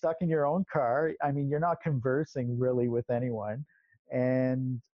you're stuck in your own car. I mean, you're not conversing really with anyone,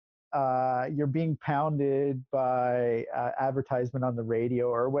 and you're being pounded by advertisement on the radio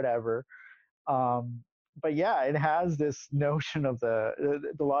or whatever. Um, but yeah, it has this notion of the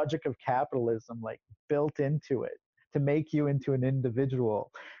logic of capitalism like built into it to make you into an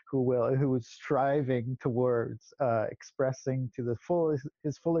individual who is striving towards expressing to the full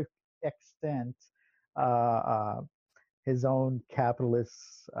his full extent uh, uh, his own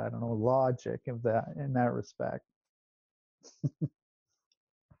capitalist, I don't know, logic of that in that respect.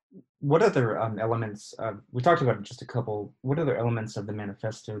 What other elements, we talked about just a couple, what other elements of the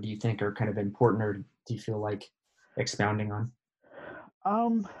manifesto do you think are kind of important, or do you feel like expounding on?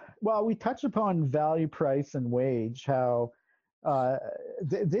 Um, well, we touch upon value, price, and wage. How uh,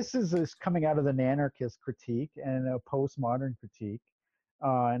 this is coming out of the anarchist critique and a postmodern critique,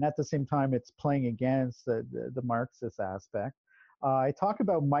 and at the same time, it's playing against the Marxist aspect. I talk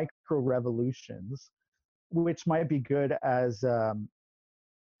about micro revolutions, which might be good as an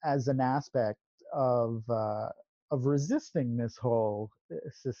aspect of resisting this whole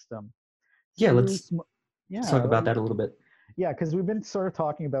system Yeah, through let's talk yeah about that a little bit. Yeah, because we've been sort of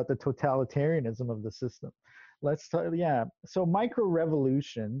talking about the totalitarianism of the system. Let's talk, yeah. So micro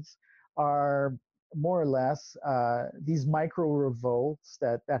revolutions are more or less these micro revolts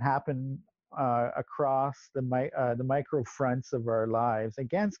that happen across the micro fronts of our lives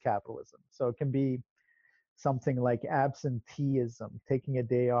against capitalism. So it can be something like absenteeism, taking a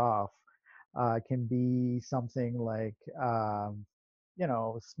day off. Can be something like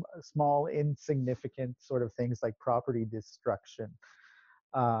small, insignificant sort of things like property destruction,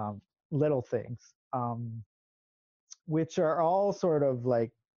 um, little things, which are all sort of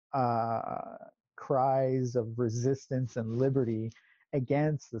like uh, cries of resistance and liberty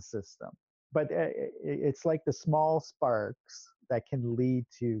against the system. But it's like the small sparks that can lead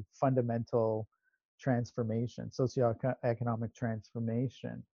to fundamental transformation, socioeconomic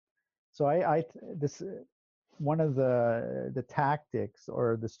transformation. So this one of the tactics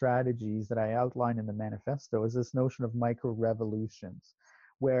or the strategies that I outline in the manifesto is this notion of micro revolutions,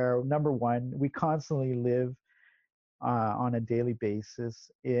 where number one, we constantly live on a daily basis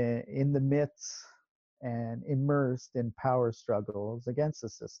in the midst and immersed in power struggles against the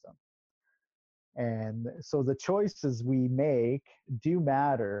system. And so the choices we make do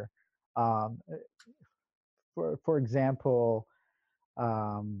matter. Um, for example,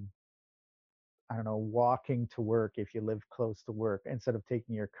 um, I don't know, walking to work if you live close to work instead of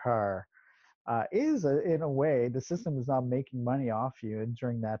taking your car in a way, the system is not making money off you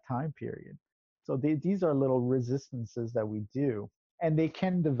during that time period. So these are little resistances that we do, and they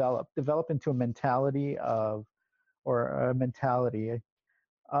can develop into a mentality of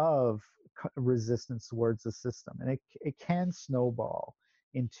resistance towards the system, and it can snowball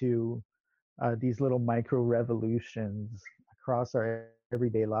into these little micro revolutions across our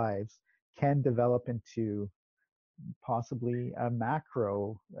everyday lives, can develop into possibly a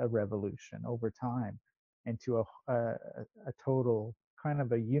macro revolution over time, into a total kind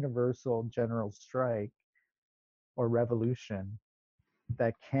of a universal general strike or revolution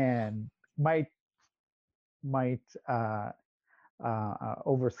that can might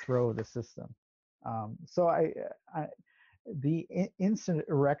overthrow the system. So I the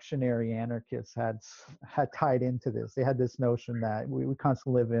insurrectionary anarchists had tied into this. They had this notion that we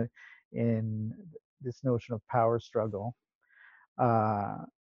constantly live in this notion of power struggle. Uh,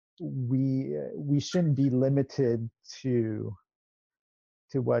 we shouldn't be limited to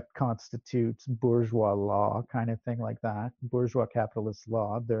what constitutes bourgeois law, kind of thing like that, bourgeois capitalist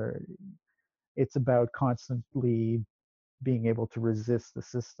law. It's about constantly being able to resist the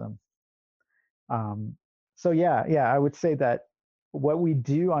system. Um, so yeah, I would say that what we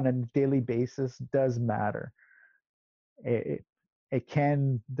do on a daily basis does matter. It it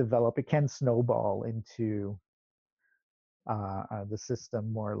can develop, it can snowball into the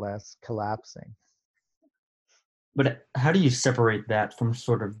system more or less collapsing. But how do you separate that from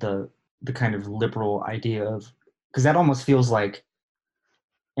sort of the kind of liberal idea of, because that almost feels like,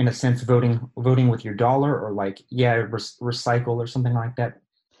 in a sense, voting with your dollar, or like, yeah, recycle or something like that.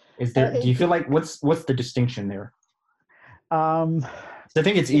 Is there? Do you feel like what's the distinction there? Um, I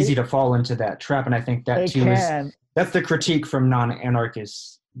think it's easy to fall into that trap, and I think that it too is can. that's the critique from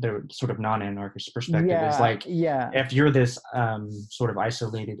non-anarchists. The sort of non-anarchist perspective is like, Yeah. if you're this sort of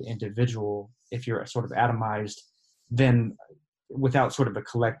isolated individual, if you're sort of atomized, then without sort of a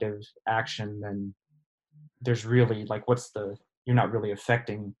collective action, then there's really like, you're not really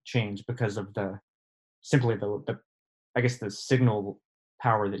affecting change because of simply the I guess the signal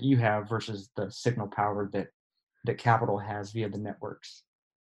power that you have versus the signal power that capital has via the networks.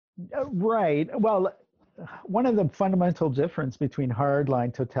 Right. Well, one of the fundamental difference between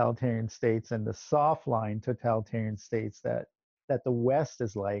hardline totalitarian states and the softline totalitarian states that the West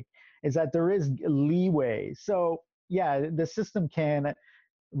is like is that there is leeway. So yeah, the system can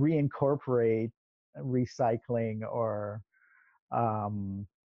reincorporate recycling or um,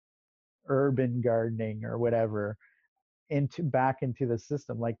 urban gardening or whatever back into the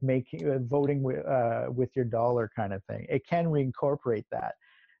system, like making voting with your dollar kind of thing. It can reincorporate that,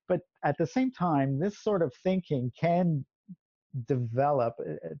 but at the same time, this sort of thinking can develop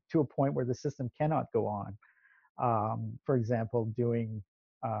to a point where the system cannot go on. For example, doing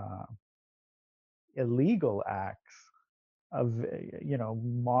illegal acts of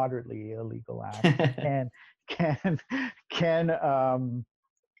moderately illegal acts can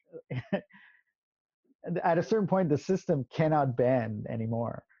at a certain point the system cannot bend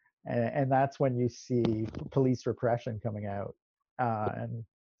anymore, and that's when you see police repression coming out, and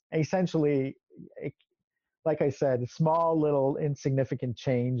essentially it, like I said, small little insignificant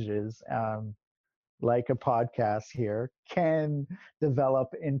changes, like a podcast here, can develop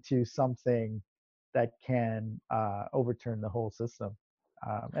into something that can overturn the whole system.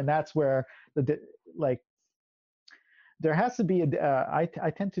 And that's where like there has to be I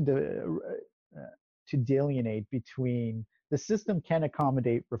tend to delineate between the system can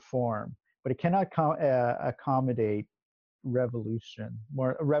accommodate reform, but it cannot accommodate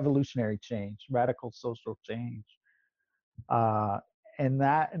more revolutionary change, radical social change. And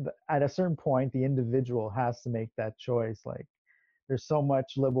that at a certain point, the individual has to make that choice. Like there's so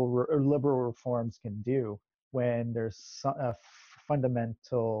much liberal reforms can do when there's a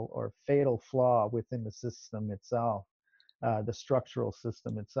fundamental or fatal flaw within the system itself, the structural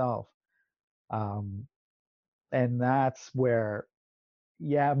system itself. And that's where,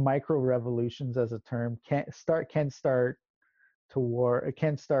 yeah, micro revolutions as a term can start it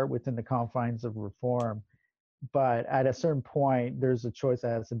can start within the confines of reform, but at a certain point, there's a choice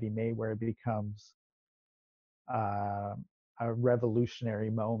that has to be made where it becomes a revolutionary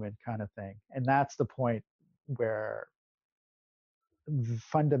moment kind of thing, and that's the point where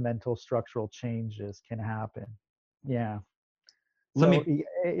fundamental structural changes can happen. Yeah. So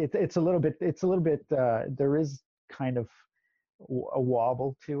it's a little bit there is kind of a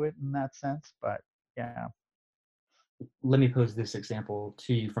wobble to it in that sense, but yeah. Let me pose this example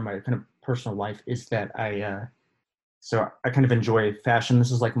to you from my kind of personal life, is that so I kind of enjoy fashion.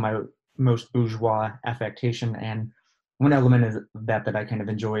 This is like my most bourgeois affectation. And one element of that I kind of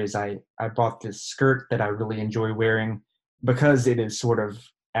enjoy is I bought this skirt that I really enjoy wearing because it is sort of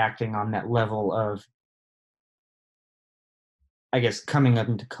acting on that level of, I guess, coming up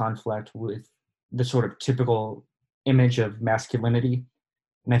into conflict with the sort of typical image of masculinity.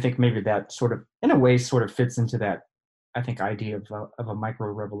 And I think maybe that sort of, in a way, sort of fits into that, I think, idea of a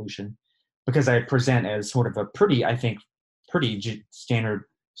micro revolution, because I present as sort of a pretty standard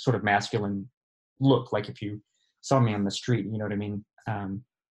sort of masculine look. Like if you saw me on the street, you know what I mean?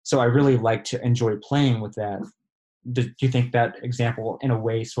 So I really like to enjoy playing with that. Do you think that example in a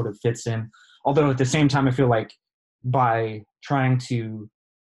way sort of fits in? Although at the same time, I feel like by trying to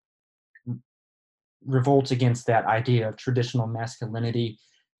revolt against that idea of traditional masculinity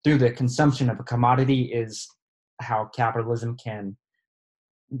through the consumption of a commodity is how capitalism can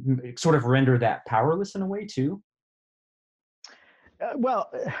sort of render that powerless in a way too.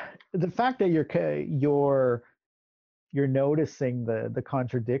 Well, the fact that you're noticing the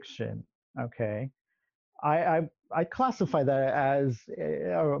contradiction, okay, I classify that as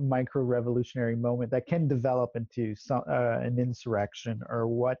a micro revolutionary moment that can develop into an insurrection or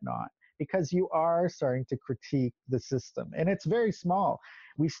whatnot, because you are starting to critique the system, and it's very small.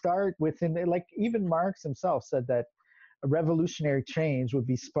 We start within, like even Marx himself said that a revolutionary change would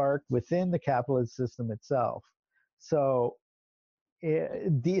be sparked within the capitalist system itself. So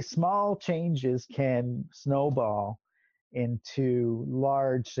these small changes can snowball into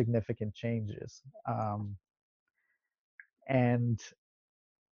large, significant changes. And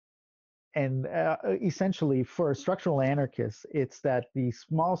essentially, for structural anarchists, it's that the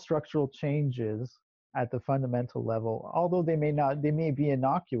small structural changes at the fundamental level, although they may be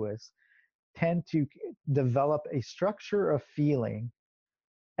innocuous, tend to develop a structure of feeling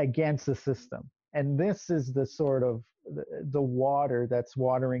against the system. And this is the sort of the water that's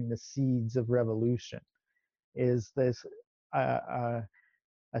watering the seeds of revolution, is this a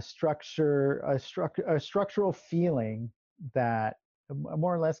structural feeling that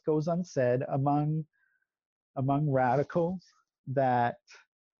more or less goes unsaid among radicals, that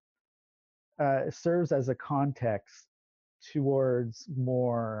serves as a context towards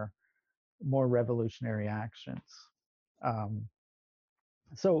more revolutionary actions.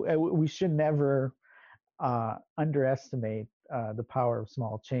 So we should never underestimate the power of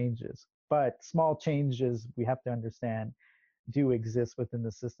small changes. But small changes, we have to understand, do exist within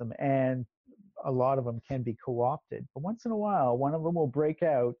the system, and a lot of them can be co-opted. But once in a while, one of them will break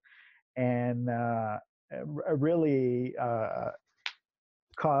out and really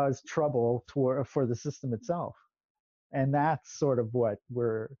cause trouble for the system itself. And that's sort of what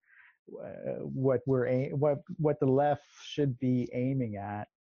the left should be aiming at,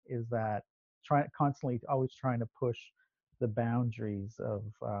 is that always trying to push the boundaries of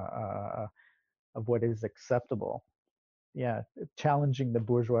what is acceptable. Yeah, challenging the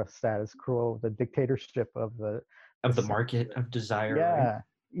bourgeois status quo, the dictatorship of the market of desire. Yeah,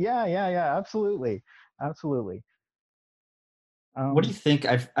 right? yeah, absolutely. What do you think?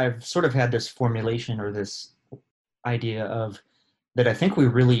 I've sort of had this formulation or this idea of that I think we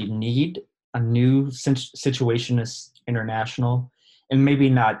really need a new situationist international, and maybe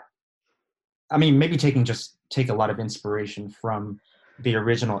not. I mean, maybe take a lot of inspiration from the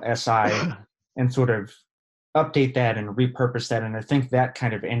original SI and sort of update that and repurpose that. And I think that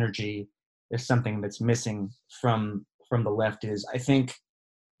kind of energy is something that's missing from the left. Is I think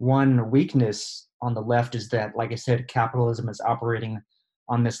one weakness on the left is that, like I said, capitalism is operating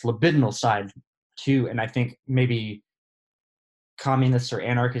on this libidinal side too, and I think maybe communists or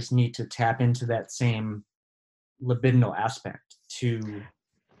anarchists need to tap into that same libidinal aspect to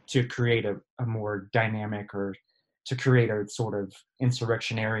create a more dynamic, or to create a sort of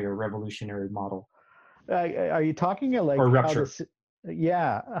insurrectionary or revolutionary model Are you talking like or how rupture.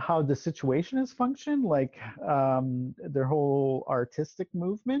 how the situationists function, like their whole artistic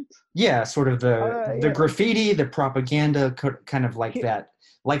movement? Yeah, sort of the Yeah, graffiti, the propaganda, kind of like he- that.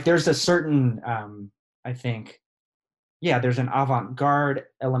 Like there's a certain, I think, yeah, there's an avant-garde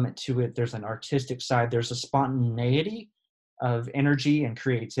element to it. There's an artistic side. There's a spontaneity of energy and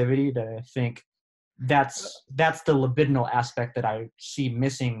creativity that I think that's the libidinal aspect that I see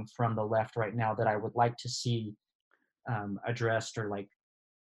missing from the left right now, that I would like to see addressed, or like,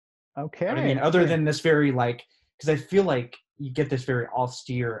 what I mean, okay. other than this very, like, because I feel like you get this very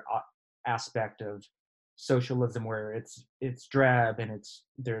austere aspect of socialism where it's drab and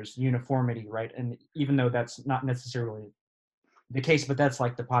there's uniformity, right? And even though that's not necessarily the case, but that's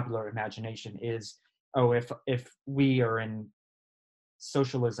like the popular imagination is, oh, if we are in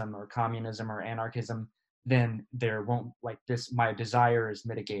socialism or communism or anarchism, then there won't, like, this, my desire is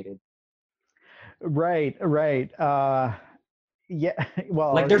mitigated. Right, right. Yeah, Like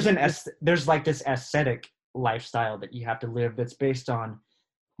well, there's like this ascetic lifestyle that you have to live that's based on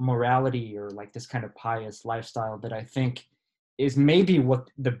morality, or like this kind of pious lifestyle that I think is maybe what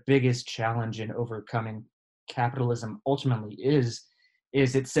the biggest challenge in overcoming capitalism ultimately is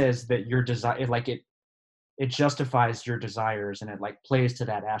it says that your desire, like it justifies your desires, and it like plays to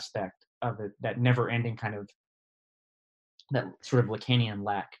that aspect of it, that never ending kind of, that sort of Lacanian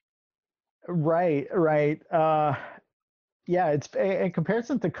lack. right, right. Yeah, it's in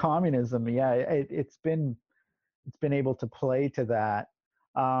comparison to communism. Yeah, it's been able to play to that.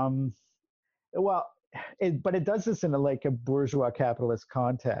 Um, well, but it does this in like a bourgeois capitalist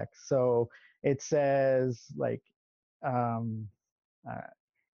context. So it says like um, uh,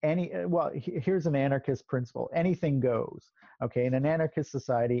 here's an anarchist principle: anything goes. Okay, in an anarchist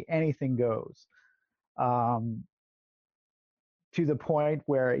society, anything goes. Um, to the point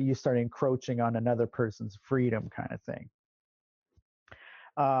where you start encroaching on another person's freedom, kind of thing.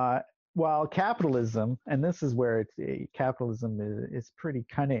 Uh, while capitalism, and this is where capitalism is pretty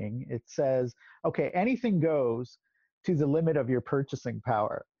cunning, it says, okay, anything goes to the limit of your purchasing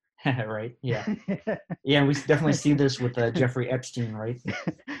power. Right, yeah. Yeah, and we definitely see this with Jeffrey Epstein, right?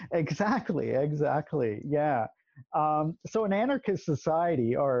 Exactly, exactly. Yeah. So an anarchist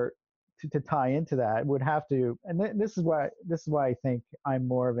society, or to tie into that, would have to, and this is why I think I'm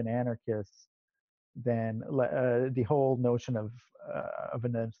more of an anarchist than the whole notion of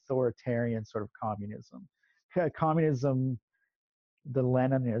an authoritarian sort of communism. Communism, the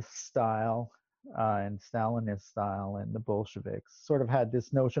Leninist style and Stalinist style, and the Bolsheviks sort of had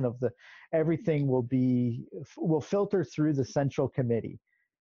this notion of the everything will filter through the central committee,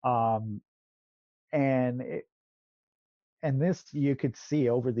 um, and this you could see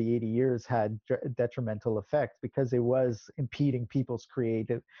over the 80 years had detrimental effects because it was impeding people's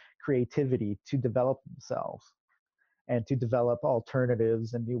creativity to develop themselves and to develop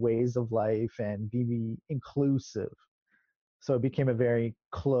alternatives and new ways of life and be inclusive. So it became a very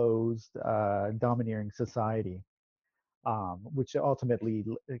closed, domineering society, which ultimately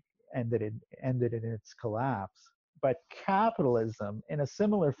ended in its collapse. But capitalism, in a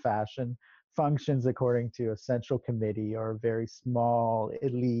similar fashion, functions according to a central committee or a very small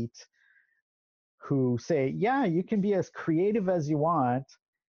elite who say, yeah, you can be as creative as you want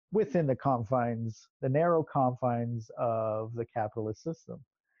within the narrow confines of the capitalist system.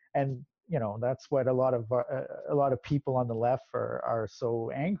 And that's what a lot of people on the left are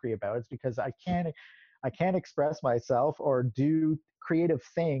so angry about. It's because I can't express myself or do creative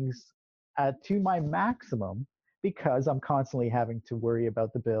things to my maximum because I'm constantly having to worry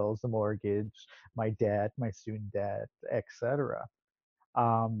about the bills, the mortgage, my debt, my student debt, etc.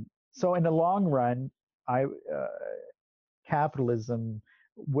 So in the long run, I capitalism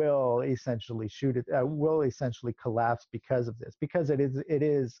will essentially will essentially collapse because of this, because it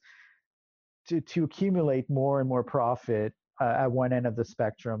is to accumulate more and more profit at one end of the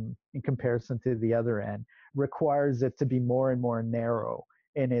spectrum in comparison to the other end requires it to be more and more narrow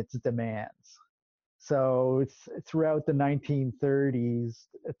in its demands. So it's throughout the 1930s,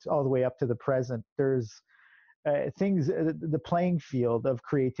 it's all the way up to the present, there's the playing field of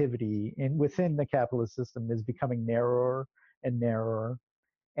creativity within the capitalist system is becoming narrower and narrower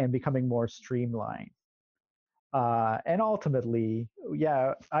and becoming more streamlined. And ultimately,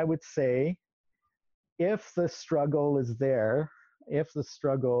 yeah, I would say if the struggle is there, if the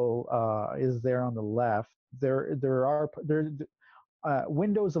struggle is there on the left, there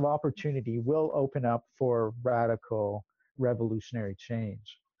windows of opportunity will open up for radical revolutionary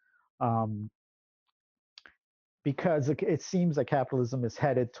change. Um, because it seems that capitalism is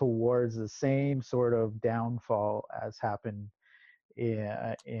headed towards the same sort of downfall as happened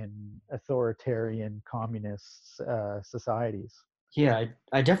in authoritarian communist societies. Yeah,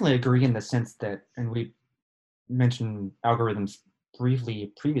 I definitely agree in the sense that, and we mentioned algorithms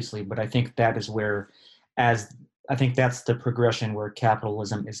briefly previously, but I think that is where, as I think that's the progression where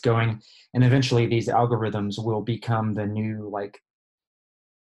capitalism is going, and eventually these algorithms will become the new, like,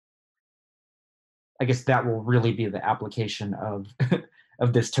 I guess that will really be the application of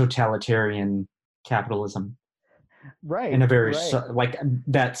of this totalitarian capitalism in Right, a very right. like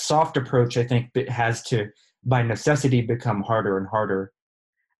that soft approach. I think that has to by necessity become harder and harder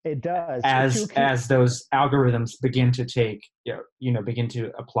It does. as those algorithms begin to take begin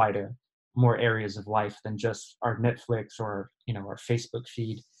to apply to more areas of life than just our Netflix or our Facebook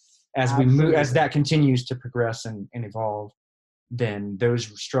feed. As we move, as Absolutely. that continues to progress and evolve, then those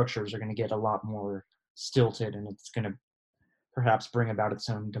structures are going to get a lot more stilted, and it's going to perhaps bring about its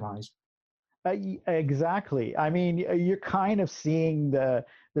own demise. Exactly. I mean, you're kind of seeing the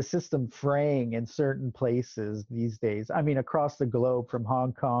system fraying in certain places these days. I mean, across the globe, from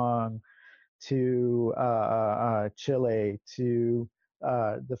Hong Kong to Chile to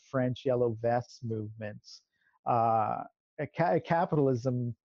the French Yellow Vest movements. Uh,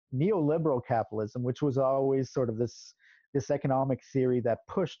 Capitalism, neoliberal capitalism, which was always sort of this economic theory that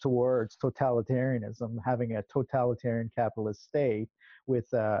pushed towards totalitarianism, having a totalitarian capitalist state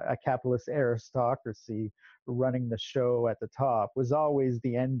with a capitalist aristocracy running the show at the top, was always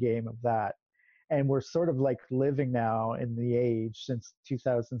the end game of that. And we're sort of like living now in the age since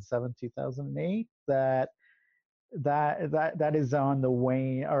 2007 2008 that is on the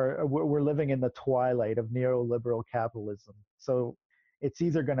wane, or we're living in the twilight of neoliberal capitalism. So it's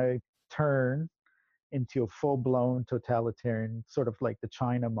either going to turn into a full-blown totalitarian, sort of like the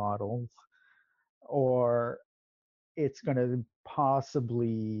China models, or it's going to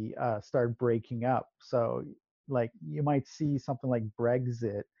possibly start breaking up. So like you might see something like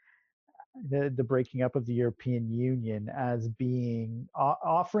Brexit, the breaking up of the European Union, as being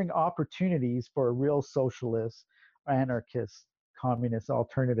offering opportunities for a real socialist, anarchist, communist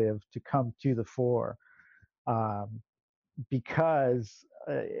alternative to come to the fore, um, because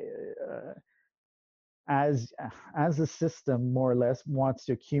as as the system more or less wants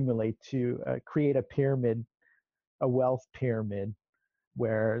to accumulate to create a pyramid, a wealth pyramid,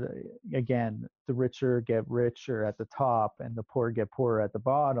 where again the richer get richer at the top and the poor get poorer at the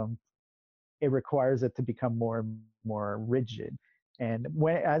bottom. It requires it to become more and more rigid. And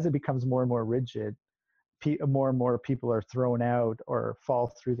as it becomes more and more rigid, more and more people are thrown out or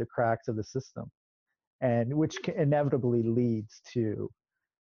fall through the cracks of the system, and which inevitably leads to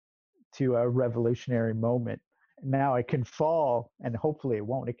a revolutionary moment. Now it can fall, and hopefully it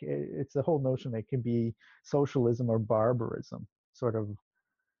won't. It's the whole notion that it can be socialism or barbarism, sort of,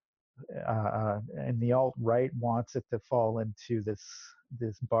 and the alt right wants it to fall into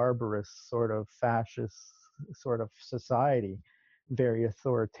this barbarous sort of fascist sort of society, very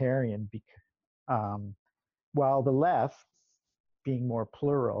authoritarian. Um, while the left, being more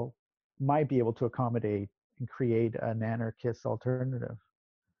plural, might be able to accommodate and create an anarchist alternative,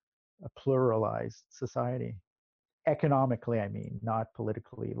 a pluralized society. Economically, I mean, not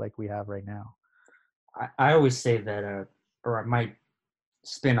politically like we have right now. I always say that, or my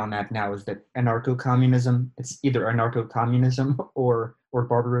spin on that now is that anarcho-communism, it's either anarcho-communism or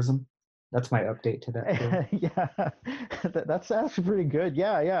barbarism. That's my update to that theory. Yeah, that's actually pretty good.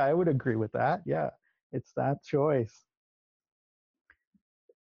 Yeah, yeah, I would agree with that. Yeah, it's that choice.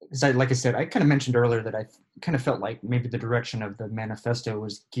 Because like I said, I kind of mentioned earlier that I kind of felt like maybe the direction of the manifesto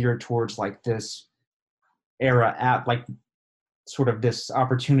was geared towards like this era at like sort of this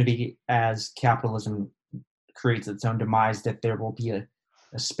opportunity as capitalism creates its own demise, that there will be a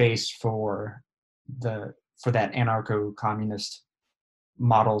space for that anarcho-communist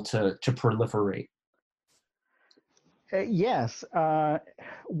model to proliferate. Yes,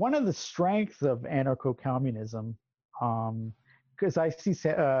 one of the strengths of anarcho-communism, because I see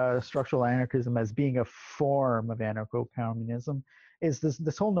structural anarchism as being a form of anarcho-communism, is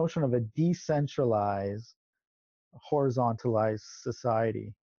this whole notion of a decentralized, horizontalized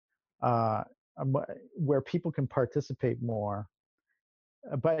society, uh, where people can participate more.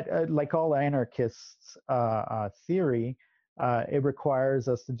 But like all anarchists' theory, It requires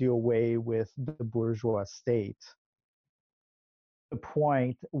us to do away with the bourgeois state, the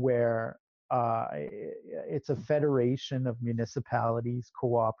point where it's a federation of municipalities,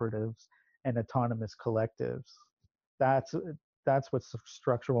 cooperatives, and autonomous collectives. That's that's what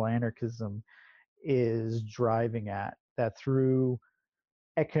structural anarchism is driving at. That through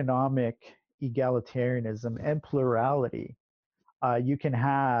economic egalitarianism and plurality, you can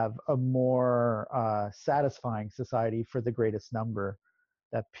have a more satisfying society for the greatest number,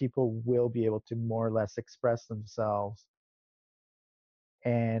 that people will be able to more or less express themselves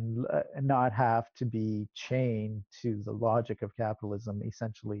and not have to be chained to the logic of capitalism,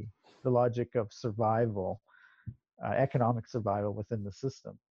 essentially the logic of survival, economic survival within the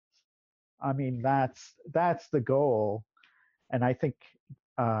system. I mean, that's the goal, and I think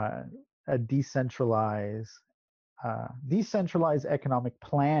a decentralized economic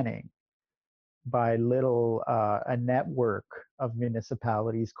planning by a network of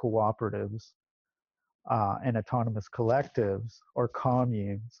municipalities, cooperatives, and autonomous collectives or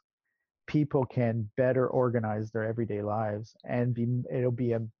communes, people can better organize their everyday lives, and it'll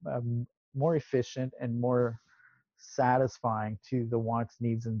be a more efficient and more satisfying to the wants,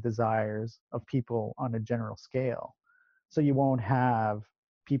 needs, and desires of people on a general scale. So you won't have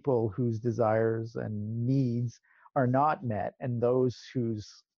people whose desires and needs are not met, and those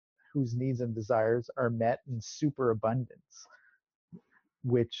whose needs and desires are met in superabundance,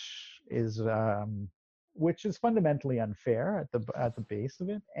 which is fundamentally unfair at the base of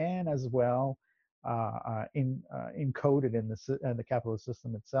it, and as well encoded in the capitalist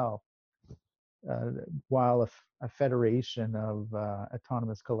system itself. While a federation of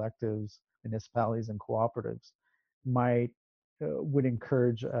autonomous collectives, municipalities, and cooperatives would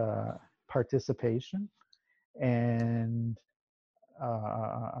encourage participation and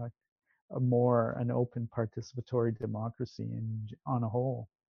an open participatory democracy on a whole.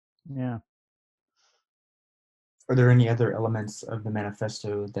 Yeah. Are there any other elements of the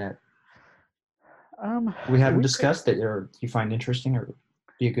manifesto that we haven't discussed that you find interesting or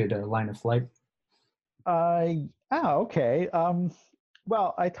be a good line of flight? Okay.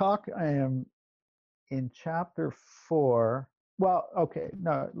 Well, I talk in chapter 4. Well, okay.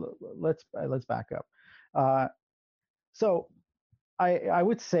 No, let's back up. So I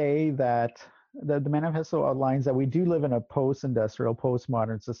would say that the manifesto outlines that we do live in a post-industrial,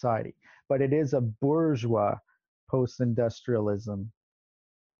 postmodern society, but it is a bourgeois post-industrialism,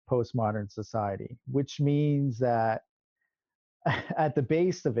 postmodern society, which means that at the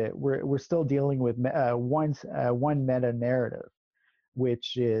base of it, we're still dealing with one meta narrative,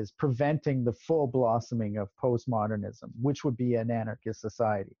 which is preventing the full blossoming of postmodernism, which would be an anarchist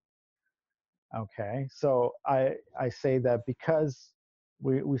society. Okay, so I say that because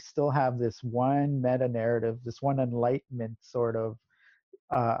we still have this one meta narrative, this one enlightenment sort of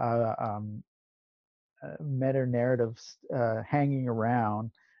meta narrative hanging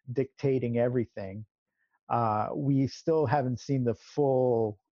around, dictating everything. We still haven't seen the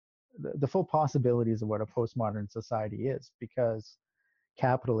full possibilities of what a postmodern society is, because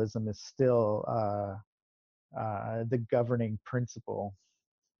capitalism is still the governing principle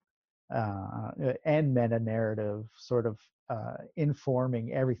and meta narrative sort of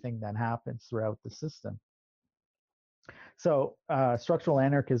informing everything that happens throughout the system. So structural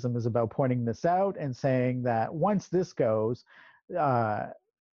anarchism is about pointing this out and saying that once this goes,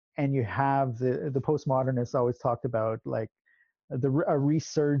 and you have the postmodernists always talked about like a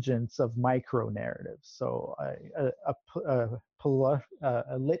resurgence of micro narratives. So a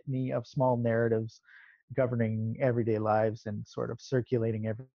litany of small narratives governing everyday lives and sort of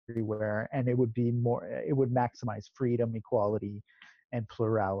circulating everywhere, and it would maximize freedom, equality, and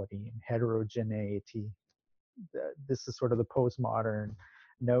plurality and heterogeneity. This is sort of the postmodern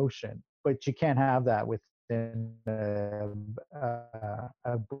notion, but you can't have that within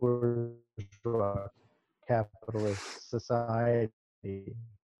a bourgeois capitalist society,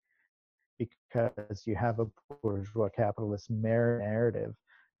 because you have a bourgeois capitalist narrative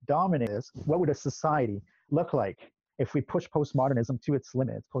dominating this. What would a society look like if we push postmodernism to its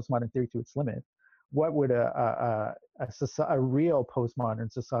limits, postmodern theory to its limit? What would a real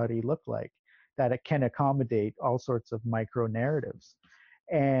postmodern society look like that it can accommodate all sorts of micro narratives?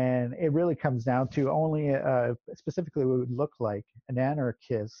 And it really comes down to only specifically what would look like an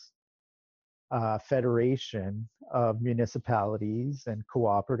anarchist federation of municipalities and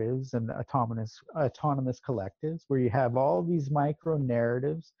cooperatives and autonomous collectives, where you have all these micro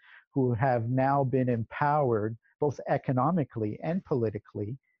narratives who have now been empowered both economically and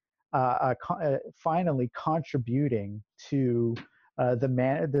politically, finally contributing to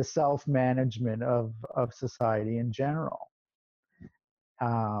the self-management of society in general.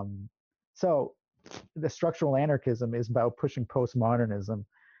 So the structural anarchism is about pushing postmodernism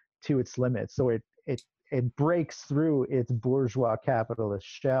to its limits. So it breaks through its bourgeois capitalist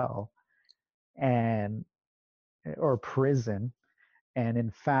shell and or prison, and in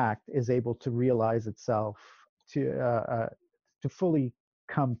fact is able to realize itself to fully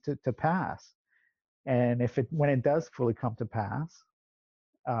come to pass. And when it does fully come to pass,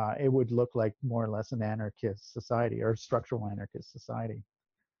 it would look like more or less an anarchist society or structural anarchist society.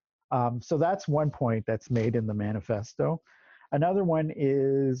 So that's one point that's made in the manifesto. Another one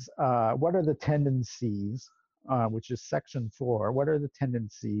is what are the tendencies, which is section 4, what are the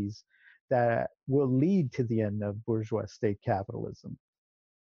tendencies that will lead to the end of bourgeois state capitalism?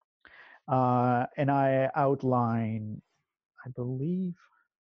 And I outline, I believe,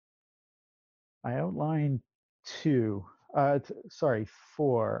 I outlined four.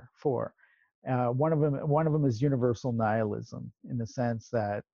 One of them is universal nihilism, in the sense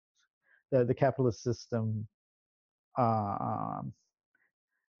that the capitalist system,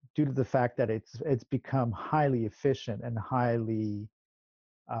 due to the fact that it's become highly efficient and highly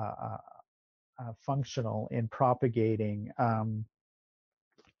functional in propagating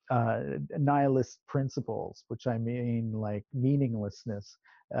nihilist principles, which I mean like meaninglessness,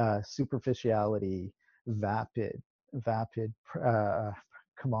 superficiality, vapid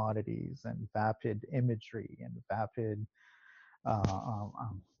commodities, and vapid imagery, and vapid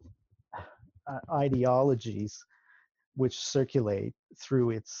ideologies which circulate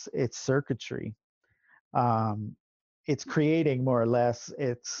through its circuitry. It's creating more or less,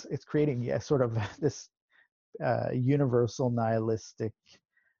 it's creating sort of this universal nihilistic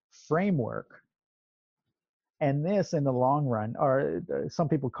framework. And this, in the long run, or some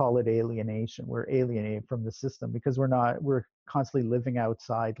people call it alienation. We're alienated from the system because we're constantly living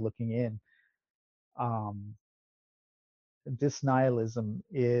outside, looking in. This nihilism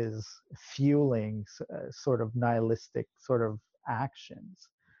is fueling sort of nihilistic sort of actions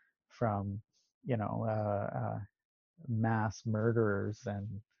from, mass murderers and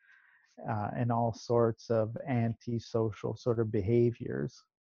all sorts of antisocial sort of behaviors.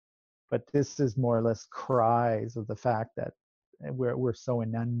 But this is more or less cries of the fact that we're so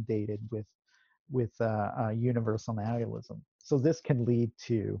inundated with universal nihilism. So this can lead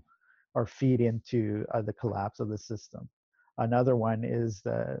to or feed into the collapse of the system. Another one is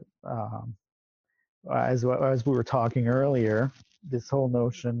as we were talking earlier, this whole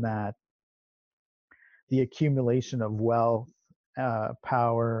notion that the accumulation of wealth,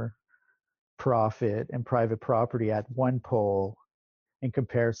 power, profit, and private property at one pole in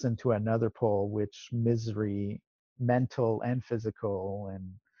comparison to another pole, which misery, mental and physical, and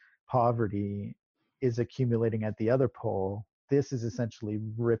poverty is accumulating at the other pole. This is essentially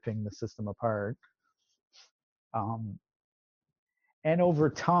ripping the system apart. And over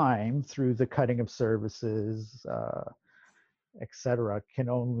time, through the cutting of services, etc., can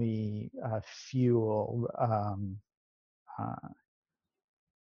only fuel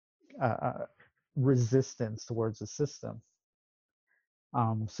resistance towards the system.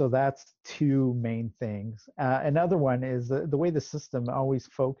 So that's two main things. Another one is the way the system always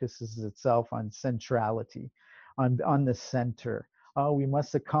focuses itself on centrality, on the center. We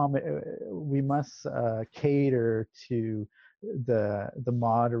must cater to the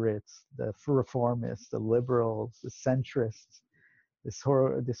moderates, the reformists, the liberals, the centrists. This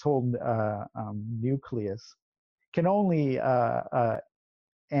whole nucleus can only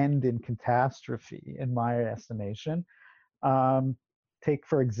end in catastrophe, in my estimation. Take,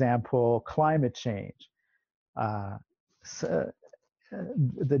 for example, climate change. The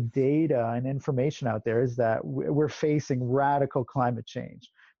data and information out there is that we're facing radical climate change,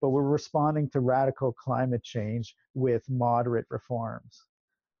 but we're responding to radical climate change with moderate reforms,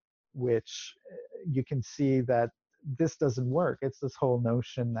 which you can see that this doesn't work. It's this whole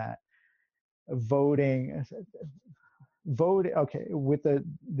notion that voting, okay, with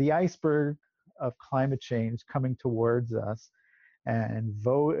the iceberg of climate change coming towards us, and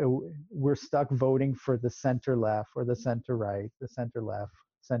we're stuck voting for the center left or the center right, the center left,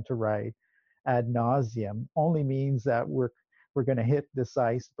 center right ad nauseum, only means that we're going to hit this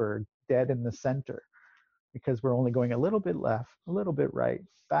iceberg dead in the center, because we're only going a little bit left, a little bit right,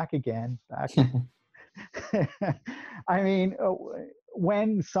 back again, back. I mean,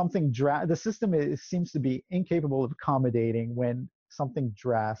 when something the system seems to be incapable of accommodating when something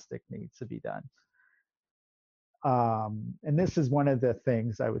drastic needs to be done. And this is one of the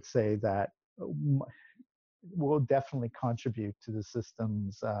things I would say that will definitely contribute to the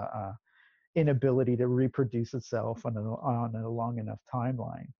system's inability to reproduce itself on a long enough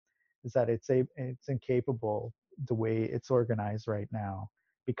timeline, is that it's incapable the way it's organized right now,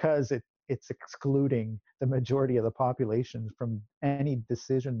 because it's excluding the majority of the population from any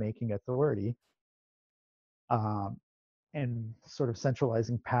decision-making authority, um, and sort of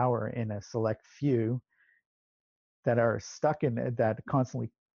centralizing power in a select few that are stuck in it, that constantly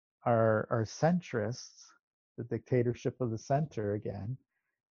are centrists. The dictatorship of the center again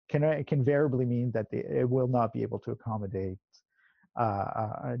can invariably mean that it will not be able to accommodate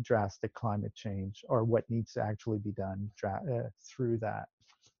a drastic climate change, or what needs to actually be done through that.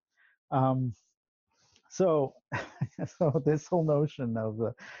 Um, so, so this whole notion of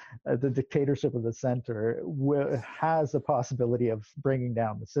the dictatorship of the center has the possibility of bringing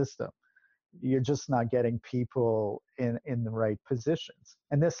down the system. You're just not getting people in the right positions,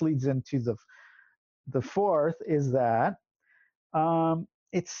 and this leads into the fourth is that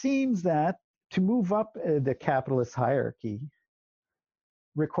it seems that to move up the capitalist hierarchy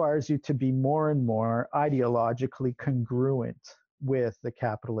requires you to be more and more ideologically congruent with the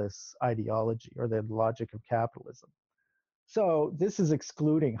capitalist ideology or the logic of capitalism. So this is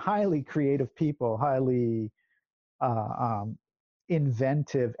excluding highly creative people, highly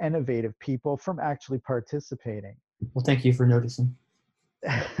inventive, innovative people from actually participating. Well, thank you for noticing.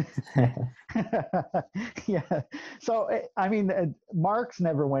 Yeah. So, I mean, Marx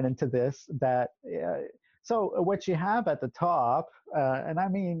never went into this. So what you have at the top, and I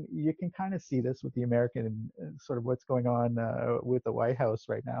mean, you can kind of see this with the American sort of what's going on with the White House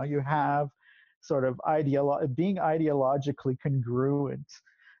right now. You have sort of being ideologically congruent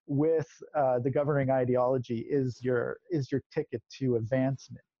with the governing ideology is your ticket to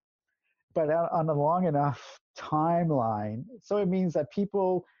advancement. But on a long enough timeline, so it means that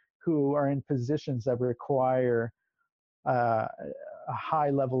people who are in positions that require a high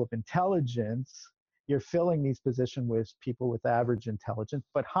level of intelligence, you're filling these positions with people with average intelligence,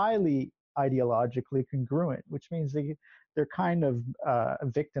 but highly ideologically congruent, which means they're kind of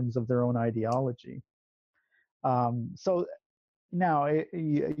victims of their own ideology. So now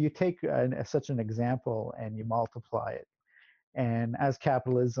you take such an example and you multiply it. And as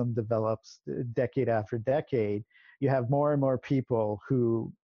capitalism develops decade after decade, you have more and more people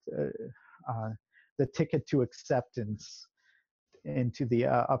who the ticket to acceptance into the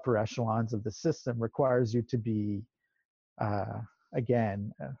upper echelons of the system requires you to be,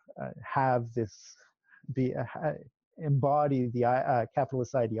 again, have this, embody the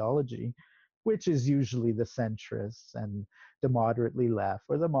capitalist ideology, which is usually the centrists and the moderately left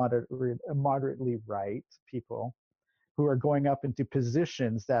or the moderately right people, who are going up into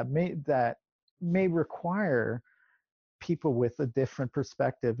positions that may require people with a different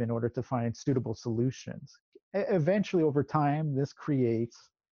perspective in order to find suitable solutions. Eventually, over time, this creates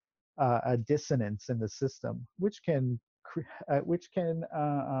a dissonance in the system, which can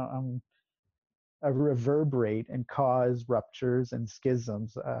reverberate and cause ruptures and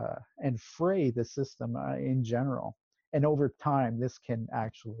schisms and fray the system in general. And over time, this can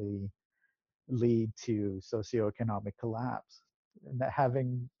actually lead to socioeconomic collapse, and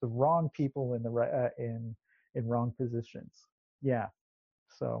having the wrong people in the in wrong positions. Yeah.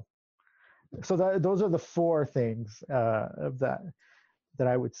 So those are the four things of that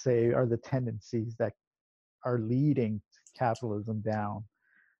I would say are the tendencies that are leading capitalism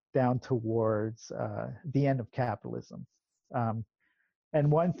down towards the end of capitalism. And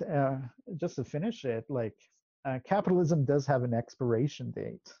just to finish it, like capitalism does have an expiration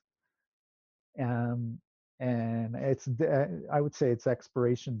date. And it's I would say its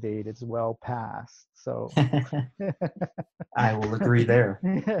expiration date is well past. So I will agree there.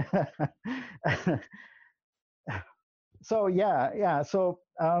 So yeah. So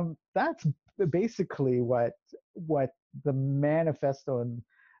that's basically what the manifesto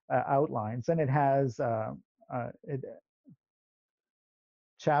outlines, and it has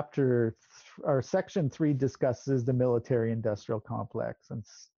section 3 discusses the military-industrial complex, and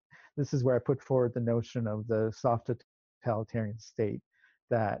this is where I put forward the notion of the soft totalitarian state,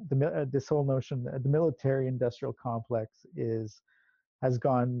 that this whole notion, the military-industrial complex has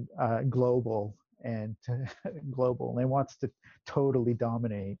gone global and wants to totally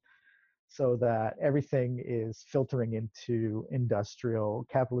dominate, so that everything is filtering into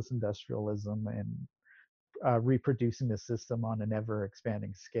capitalist industrialism and reproducing the system on an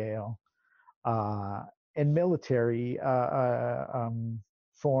ever-expanding scale. And military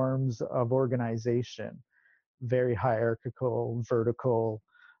forms of organization, very hierarchical, vertical,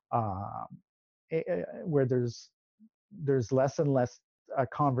 where there's less and less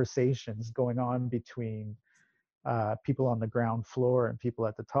conversations going on between people on the ground floor and people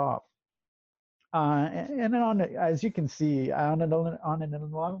at the top. And as you can see, on an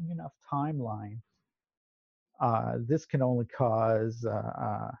long enough timeline, this can only cause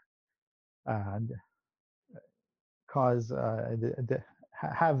uh, cause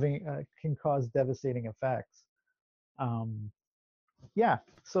having can cause devastating effects. Um, yeah,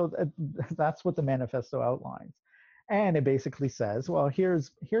 so that's what the manifesto outlines, and it basically says, well,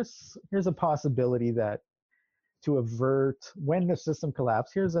 here's a possibility that to avert when the system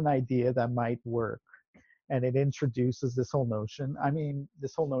collapses. Here's an idea that might work, and it introduces this whole notion. I mean,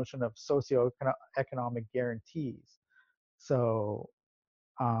 this whole notion of socioeconomic guarantees. So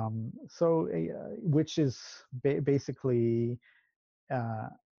which is basically uh,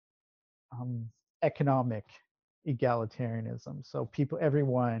 um, economic egalitarianism. So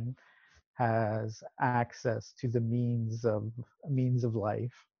everyone has access to the means of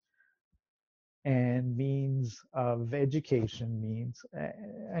life and means of education means,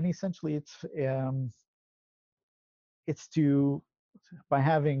 and essentially it's to by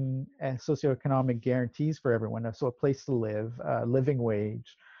having socioeconomic guarantees for everyone, so a place to live, living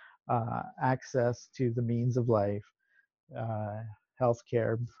wage, access to the means of life,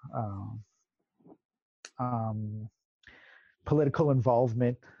 healthcare, um, um, political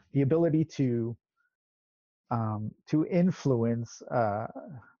involvement, the ability to influence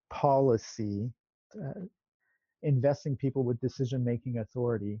policy, uh, investing people with decision-making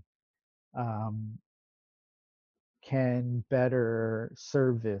authority, um, can better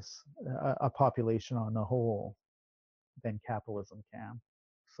service a population on the whole than capitalism can.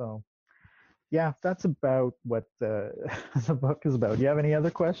 So, yeah, that's about what the, the book is about. Do you have any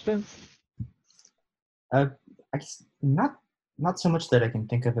other questions? I guess not so much that I can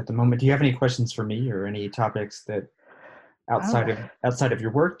think of at the moment. Do you have any questions for me, or any topics that outside of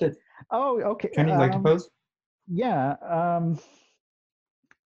your work that okay. Kenny, you'd like to pose? Yeah.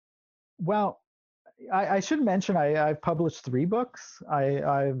 Well, I should mention I've published 3 books.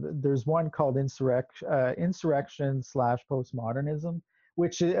 There's one called Insurrection / Postmodernism,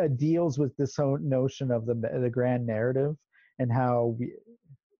 which deals with this whole notion of the grand narrative and how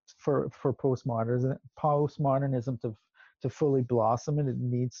for postmodernism to fully blossom, and it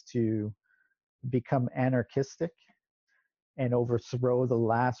needs to become anarchistic and overthrow the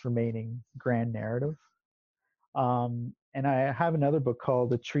last remaining grand narrative. And I have another book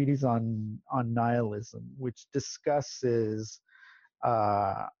called The Treatise on Nihilism, which discusses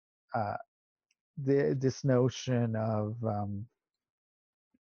uh, uh, this notion of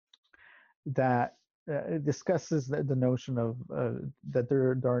that discusses the notion of that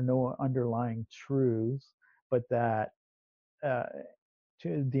there are no underlying truths, but that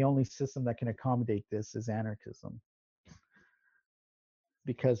the only system that can accommodate this is anarchism,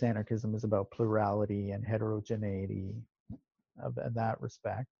 because anarchism is about plurality and heterogeneity in that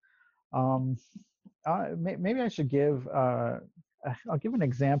respect. Maybe I should I'll give an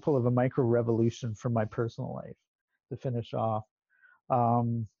example of a micro revolution from my personal life to finish off.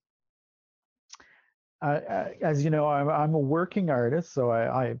 As you know, I'm a working artist, so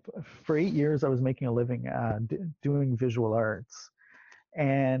I for 8 years I was making a living doing visual arts,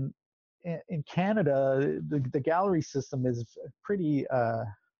 and in Canada the gallery system is pretty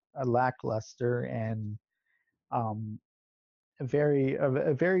lackluster and very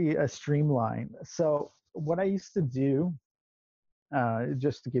streamlined. So what I used to do,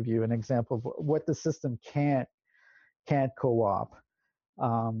 just to give you an example of what the system can't co-op.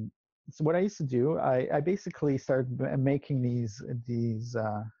 So what I used to do, I basically started making these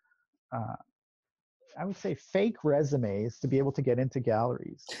I would say fake resumes to be able to get into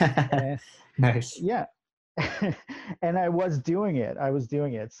galleries. Nice. Yeah. And I was doing it. So I was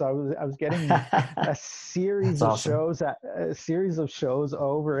getting a series of shows, a series of shows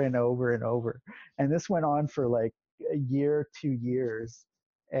over and over and over. And this went on for like a year, 2 years.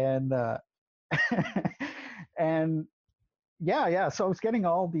 And and yeah. So I was getting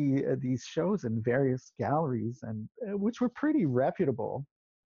all these shows in various galleries, and which were pretty reputable.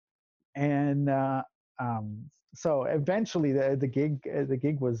 And so eventually the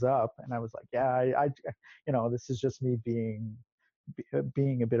gig was up, and I was like, yeah, I this is just me being a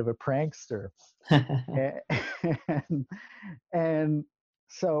bit of a prankster. and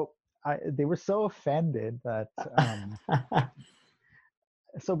so they were so offended that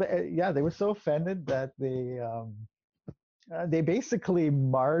they were so offended that they basically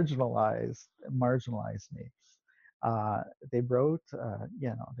marginalized me. They wrote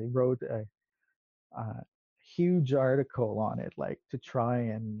a huge article on it, like to try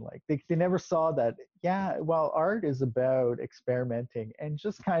and like they never saw that. Yeah, well, art is about experimenting and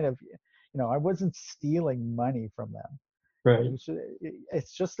just kind of, I wasn't stealing money from them. Right.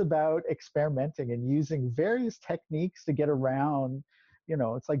 It's just about experimenting and using various techniques to get around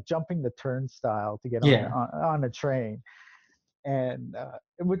it's like jumping the turnstile to get Yeah. on a train. And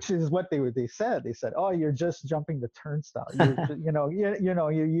which is what they said. They said, "Oh, you're just jumping the turnstile.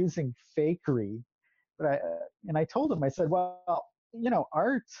 You're using fakery." But I told him, I said, "Well,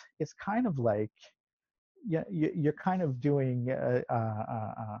 art is kind of like, you're kind of doing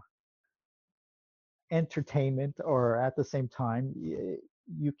entertainment, or at the same time,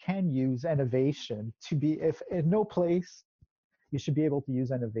 you can use innovation to be, if in no place you should be able to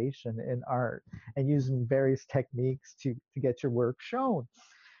use innovation in art and using various techniques to get your work shown."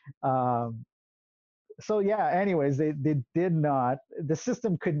 Um, so yeah, anyways, they did not, the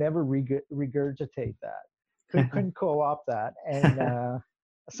system could never regurgitate that, couldn't co-opt that. And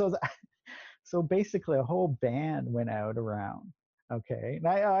so so basically a whole ban went out around. Okay, and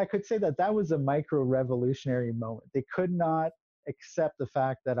I could say that that was a micro revolutionary moment. They could not accept the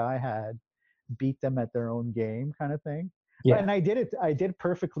fact that I had beat them at their own game, kind of thing. Yeah. And I did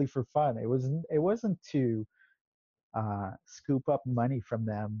perfectly for fun. It wasn't to scoop up money from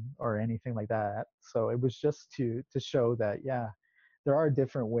them or anything like that. So it was just to show that, yeah, there are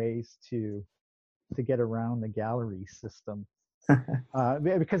different ways to get around the gallery system.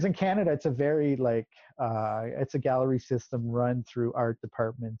 Because in Canada, it's a very it's a gallery system run through art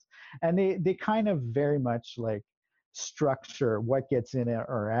departments, and they kind of very much like structure what gets in it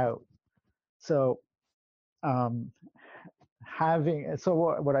or out. So um,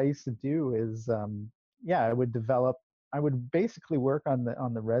 what I used to do is, yeah, I would basically work on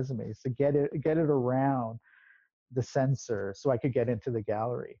the resumes to get it around the censor so I could get into the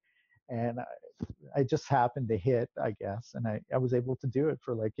gallery. And I just happened to hit, I guess, and I was able to do it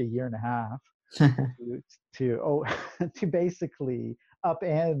for like a year and a half to to basically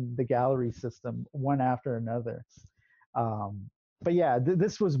upend the gallery system one after another. But yeah,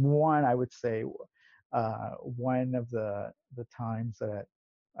 this was one, I would say, one of the times that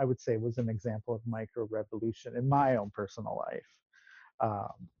I would say was an example of micro revolution in my own personal life.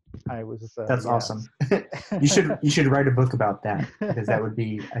 I was That's awesome. You should write a book about that, because that would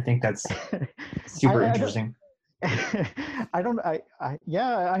be, I think that's super interesting. I don't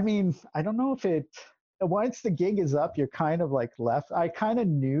yeah, I mean, I don't know if it, once the gig is up, you're kind of like left. I kind of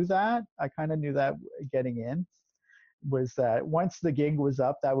knew that getting in, was that once the gig was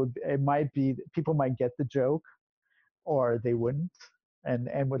up, it might be, people might get the joke or they wouldn't,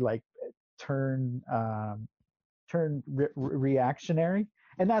 and would like turn reactionary.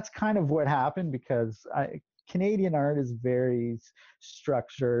 And that's kind of what happened, because Canadian art is very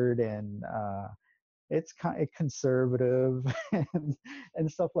structured, and it's kind of conservative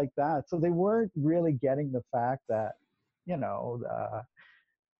and stuff like that. So they weren't really getting the fact that,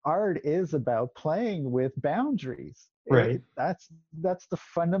 art is about playing with boundaries. Right. That's the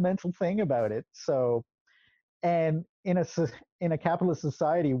fundamental thing about it. So, and in a capitalist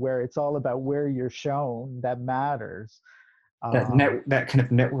society where it's all about where you're shown that matters. That kind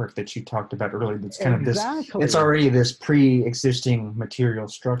of network that you talked about earlier, that's kind of this, it's already this pre-existing material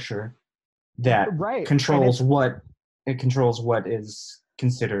structure that controls what is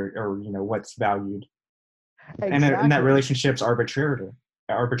considered, or what's valued. Exactly. And that relationship's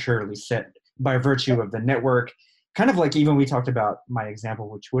arbitrarily set by virtue of the network. Kind of like, even we talked about my example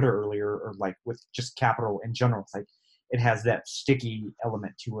with Twitter earlier, or like with just capital in general. It's like it has that sticky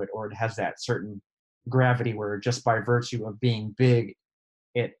element to it, or it has that certain gravity where just by virtue of being big,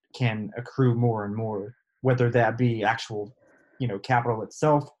 it can accrue more and more, whether that be actual, capital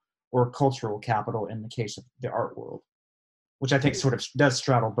itself, or cultural capital in the case of the art world, which I think sort of does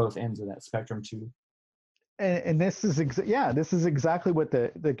straddle both ends of that spectrum too. And this is this is exactly what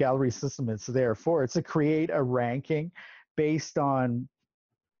the gallery system is there for. It's to create a ranking based on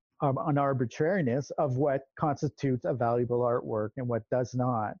arbitrariness of what constitutes a valuable artwork and what does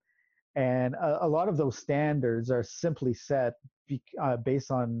not. And a lot of those standards are simply set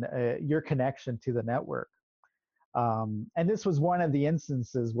based on your connection to the network. And this was one of the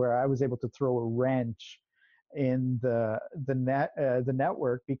instances where I was able to throw a wrench in the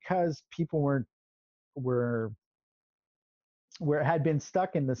network, because people had been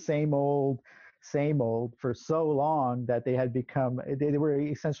stuck in the same old for so long that they were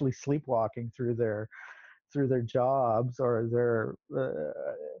essentially sleepwalking through their jobs, or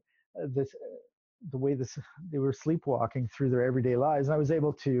the way they were sleepwalking through their everyday lives. And I was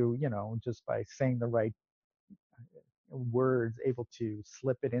able to, just by saying the right words, able to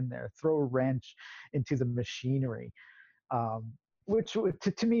slip it in there, throw a wrench into the machinery, which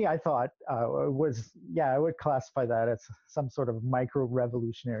to me, I thought was, I would classify that as some sort of micro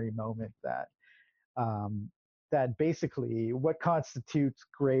revolutionary moment that that basically what constitutes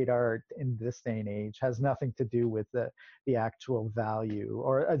great art in this day and age has nothing to do with the actual value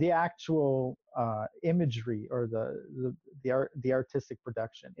or the actual imagery or the artistic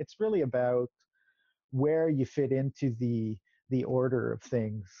production. It's really about where you fit into the order of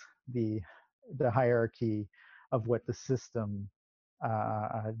things, the hierarchy of what the system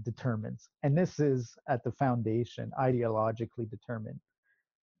determines. And this is at the foundation, ideologically determined.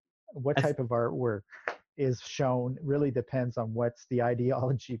 What type of artwork is shown really depends on what's the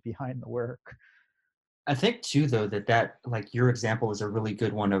ideology behind the work. I think too, though, that like your example is a really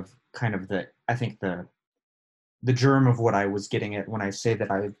good one of kind of the germ of what I was getting at when I say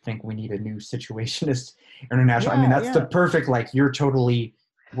that I think we need a new situationist international. I mean, that's the perfect, like, you're totally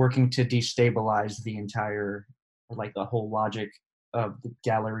working to destabilize the entire, like, the whole logic of the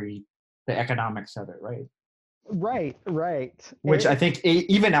gallery, the economics of it, right? Right. Which I think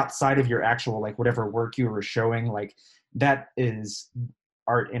even outside of your actual, like, whatever work you were showing, like, that is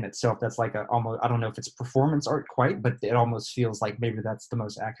art in itself. That's like almost, I don't know if it's performance art quite, but it almost feels like maybe that's the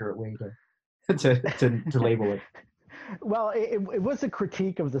most accurate way to label it. Well, it was a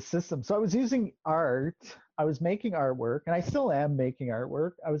critique of the system. So I was using art. I was making artwork, and I still am making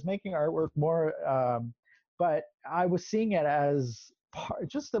artwork. I was making artwork more, but I was seeing it as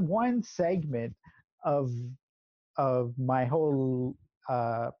just the one segment of my whole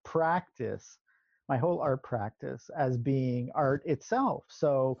practice, my whole art practice, as being art itself.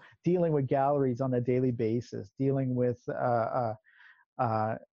 So dealing with galleries on a daily basis, dealing with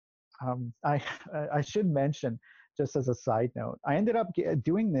I should mention, just as a side note, I ended up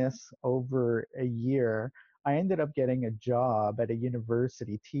doing this over a year. I ended up getting a job at a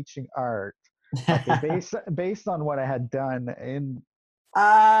university teaching art, based on what I had done in.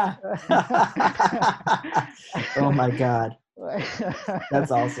 Oh my God,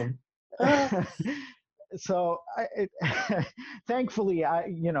 that's awesome. So thankfully, I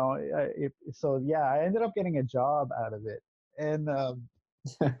ended up getting a job out of it, and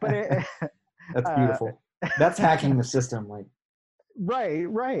but that's beautiful. That's hacking the system, like.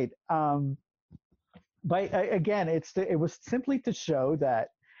 Right. But again, it was simply to show that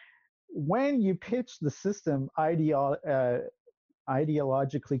when you pitch the system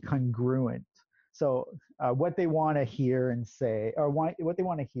ideologically congruent, so what they want to hear and say, or what they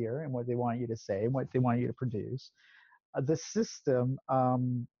want to hear and what they want you to say and what they want you to produce, the system,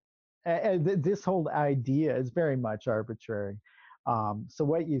 this whole idea is very much arbitrary. So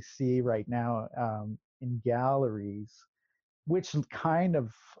what you see right now in galleries, which we've kind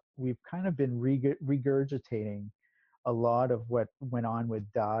of been regurgitating a lot of what went on with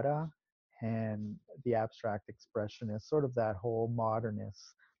Dada and the abstract expressionists, sort of that whole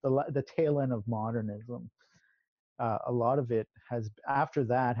modernist, the tail end of modernism. A lot of it after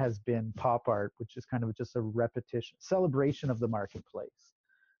that has been pop art, which is kind of just a repetition, celebration of the marketplace,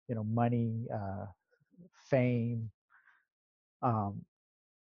 money, fame,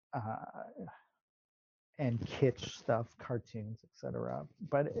 and kitsch stuff, cartoons, etc.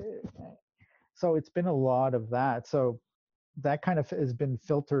 But so it's been a lot of that. So that kind of has been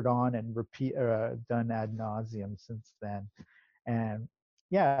filtered on and done ad nauseum since then. And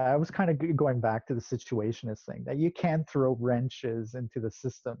I was kind of going back to the situationist thing, that you can throw wrenches into the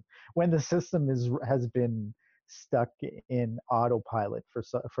system when the system has been stuck in autopilot for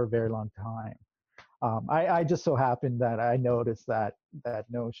a very long time. I just so happened that I noticed that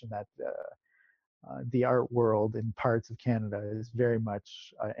notion that the art world in parts of Canada is very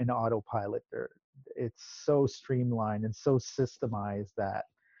much an autopilot. It's so streamlined and so systemized that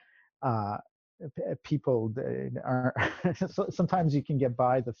people are sometimes you can get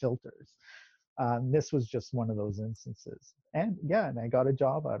by the filters. This was just one of those instances, and I got a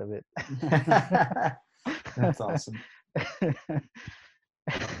job out of it. That's awesome.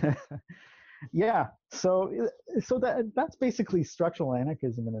 So that's basically structural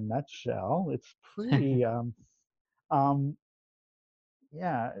anarchism in a nutshell. It's pretty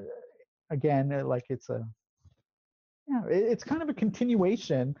again, like it's kind of a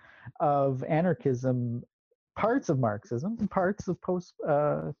continuation of anarchism, parts of Marxism and parts of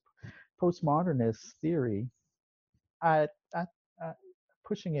postmodernist theory, at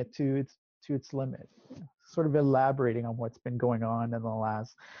pushing it to its limit, sort of elaborating on what's been going on in the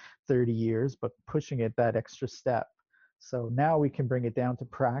last 30 years, but pushing it that extra step. So now we can bring it down to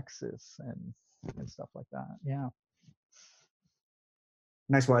praxis and stuff like that. Yeah.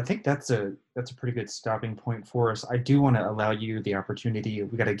 Nice. Well, I think that's a pretty good stopping point for us. I do want to allow you the opportunity.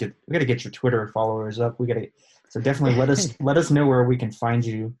 We gotta get your Twitter followers up. So definitely let us know where we can find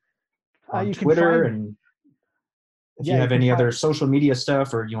you on Twitter, and if you have any other social media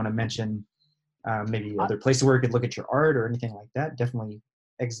stuff, or you want to mention maybe other places where we could look at your art or anything like that, definitely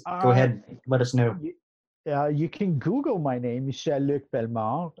go ahead, let us know. You can Google my name, Michel-Luc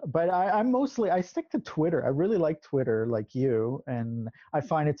Bellemare, but I stick to Twitter. I really like Twitter, like you, and I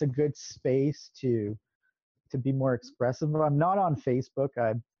find it's a good space to be more expressive. I'm not on Facebook.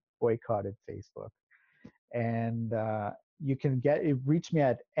 I boycotted Facebook. And you can reach me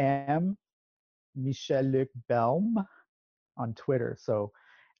at Michel-Luc Belm on Twitter. So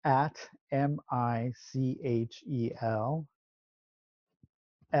at MICHEL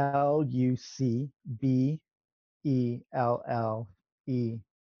LUCBELLEM.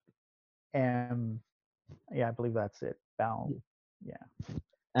 Yeah, I believe that's it. Belm. Yeah.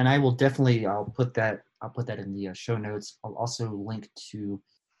 And I will definitely I'll put that in the show notes. I'll also link to,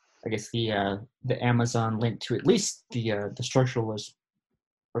 I guess, the Amazon link to at least the Structuralist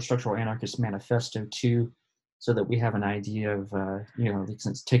or Structural Anarchist Manifesto too, so that we have an idea of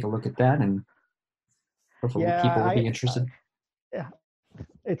take a look at that, and hopefully people will be interested.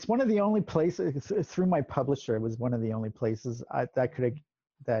 It's one of the only places through my publisher. It was one of the only places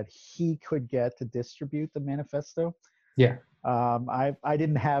that he could get to distribute the manifesto. Yeah. I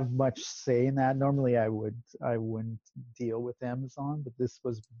didn't have much say in that. Normally I wouldn't deal with Amazon, but this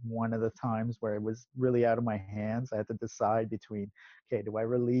was one of the times where it was really out of my hands. I had to decide between, okay, do I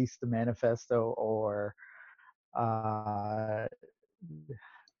release the manifesto or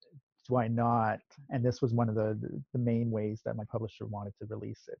do I not? And this was one of the main ways that my publisher wanted to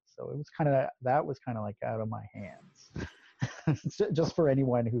release it. So it was kind of like out of my hands. Just for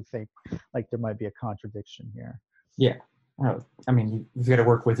anyone who think like there might be a contradiction here. Yeah. I mean, you've got to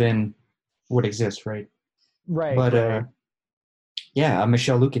work within what exists, right? Right. But right.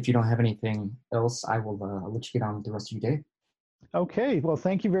 Michel-Luc, if you don't have anything else, I will let you get on with the rest of your day. Okay. Well,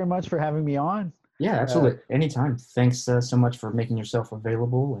 thank you very much for having me on. Yeah, absolutely. Anytime. Thanks so much for making yourself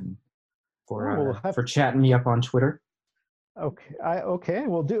available and for chatting me up on Twitter. Okay.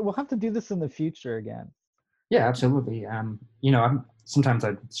 We'll have to do this in the future again. Yeah, absolutely. Sometimes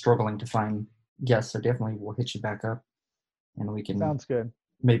I'm struggling to find guests, so definitely we'll hit you back up, and we can. Sounds good.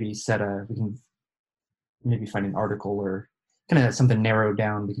 Maybe we can maybe find an article or kind of something narrowed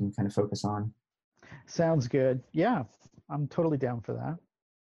down we can kind of focus on. Sounds good. Yeah, I'm totally down for that.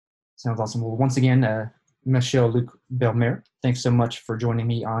 Sounds awesome. Well, once again, Michel-Luc Bellemare, thanks so much for joining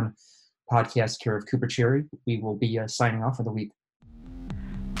me on Podcast Care of Cooper Cherry. We will be signing off for the week.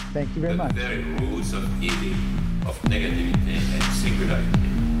 Thank you very much. The very rules of healing, of negativity and singularity,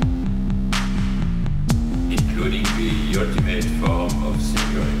 including the ultimate form of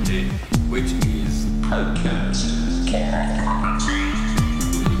singularity, which is podcast to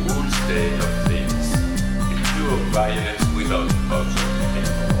the whole state of things, the pure violence without object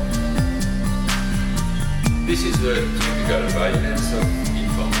anymore. This is the typical violence of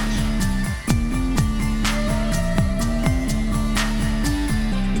information.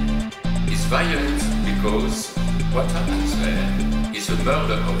 It's violent because what happens there is a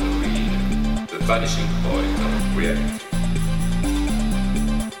murder of the real, the vanishing point of reality.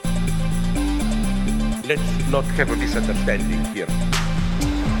 Let's not have a misunderstanding here.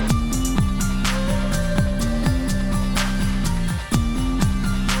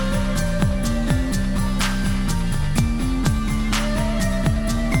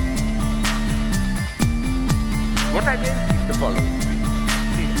 What I meant is the following.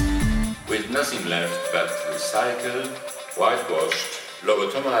 With nothing left but recycled, whitewashed,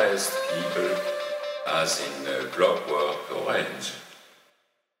 lobotomized people, as in Clockwork Orange.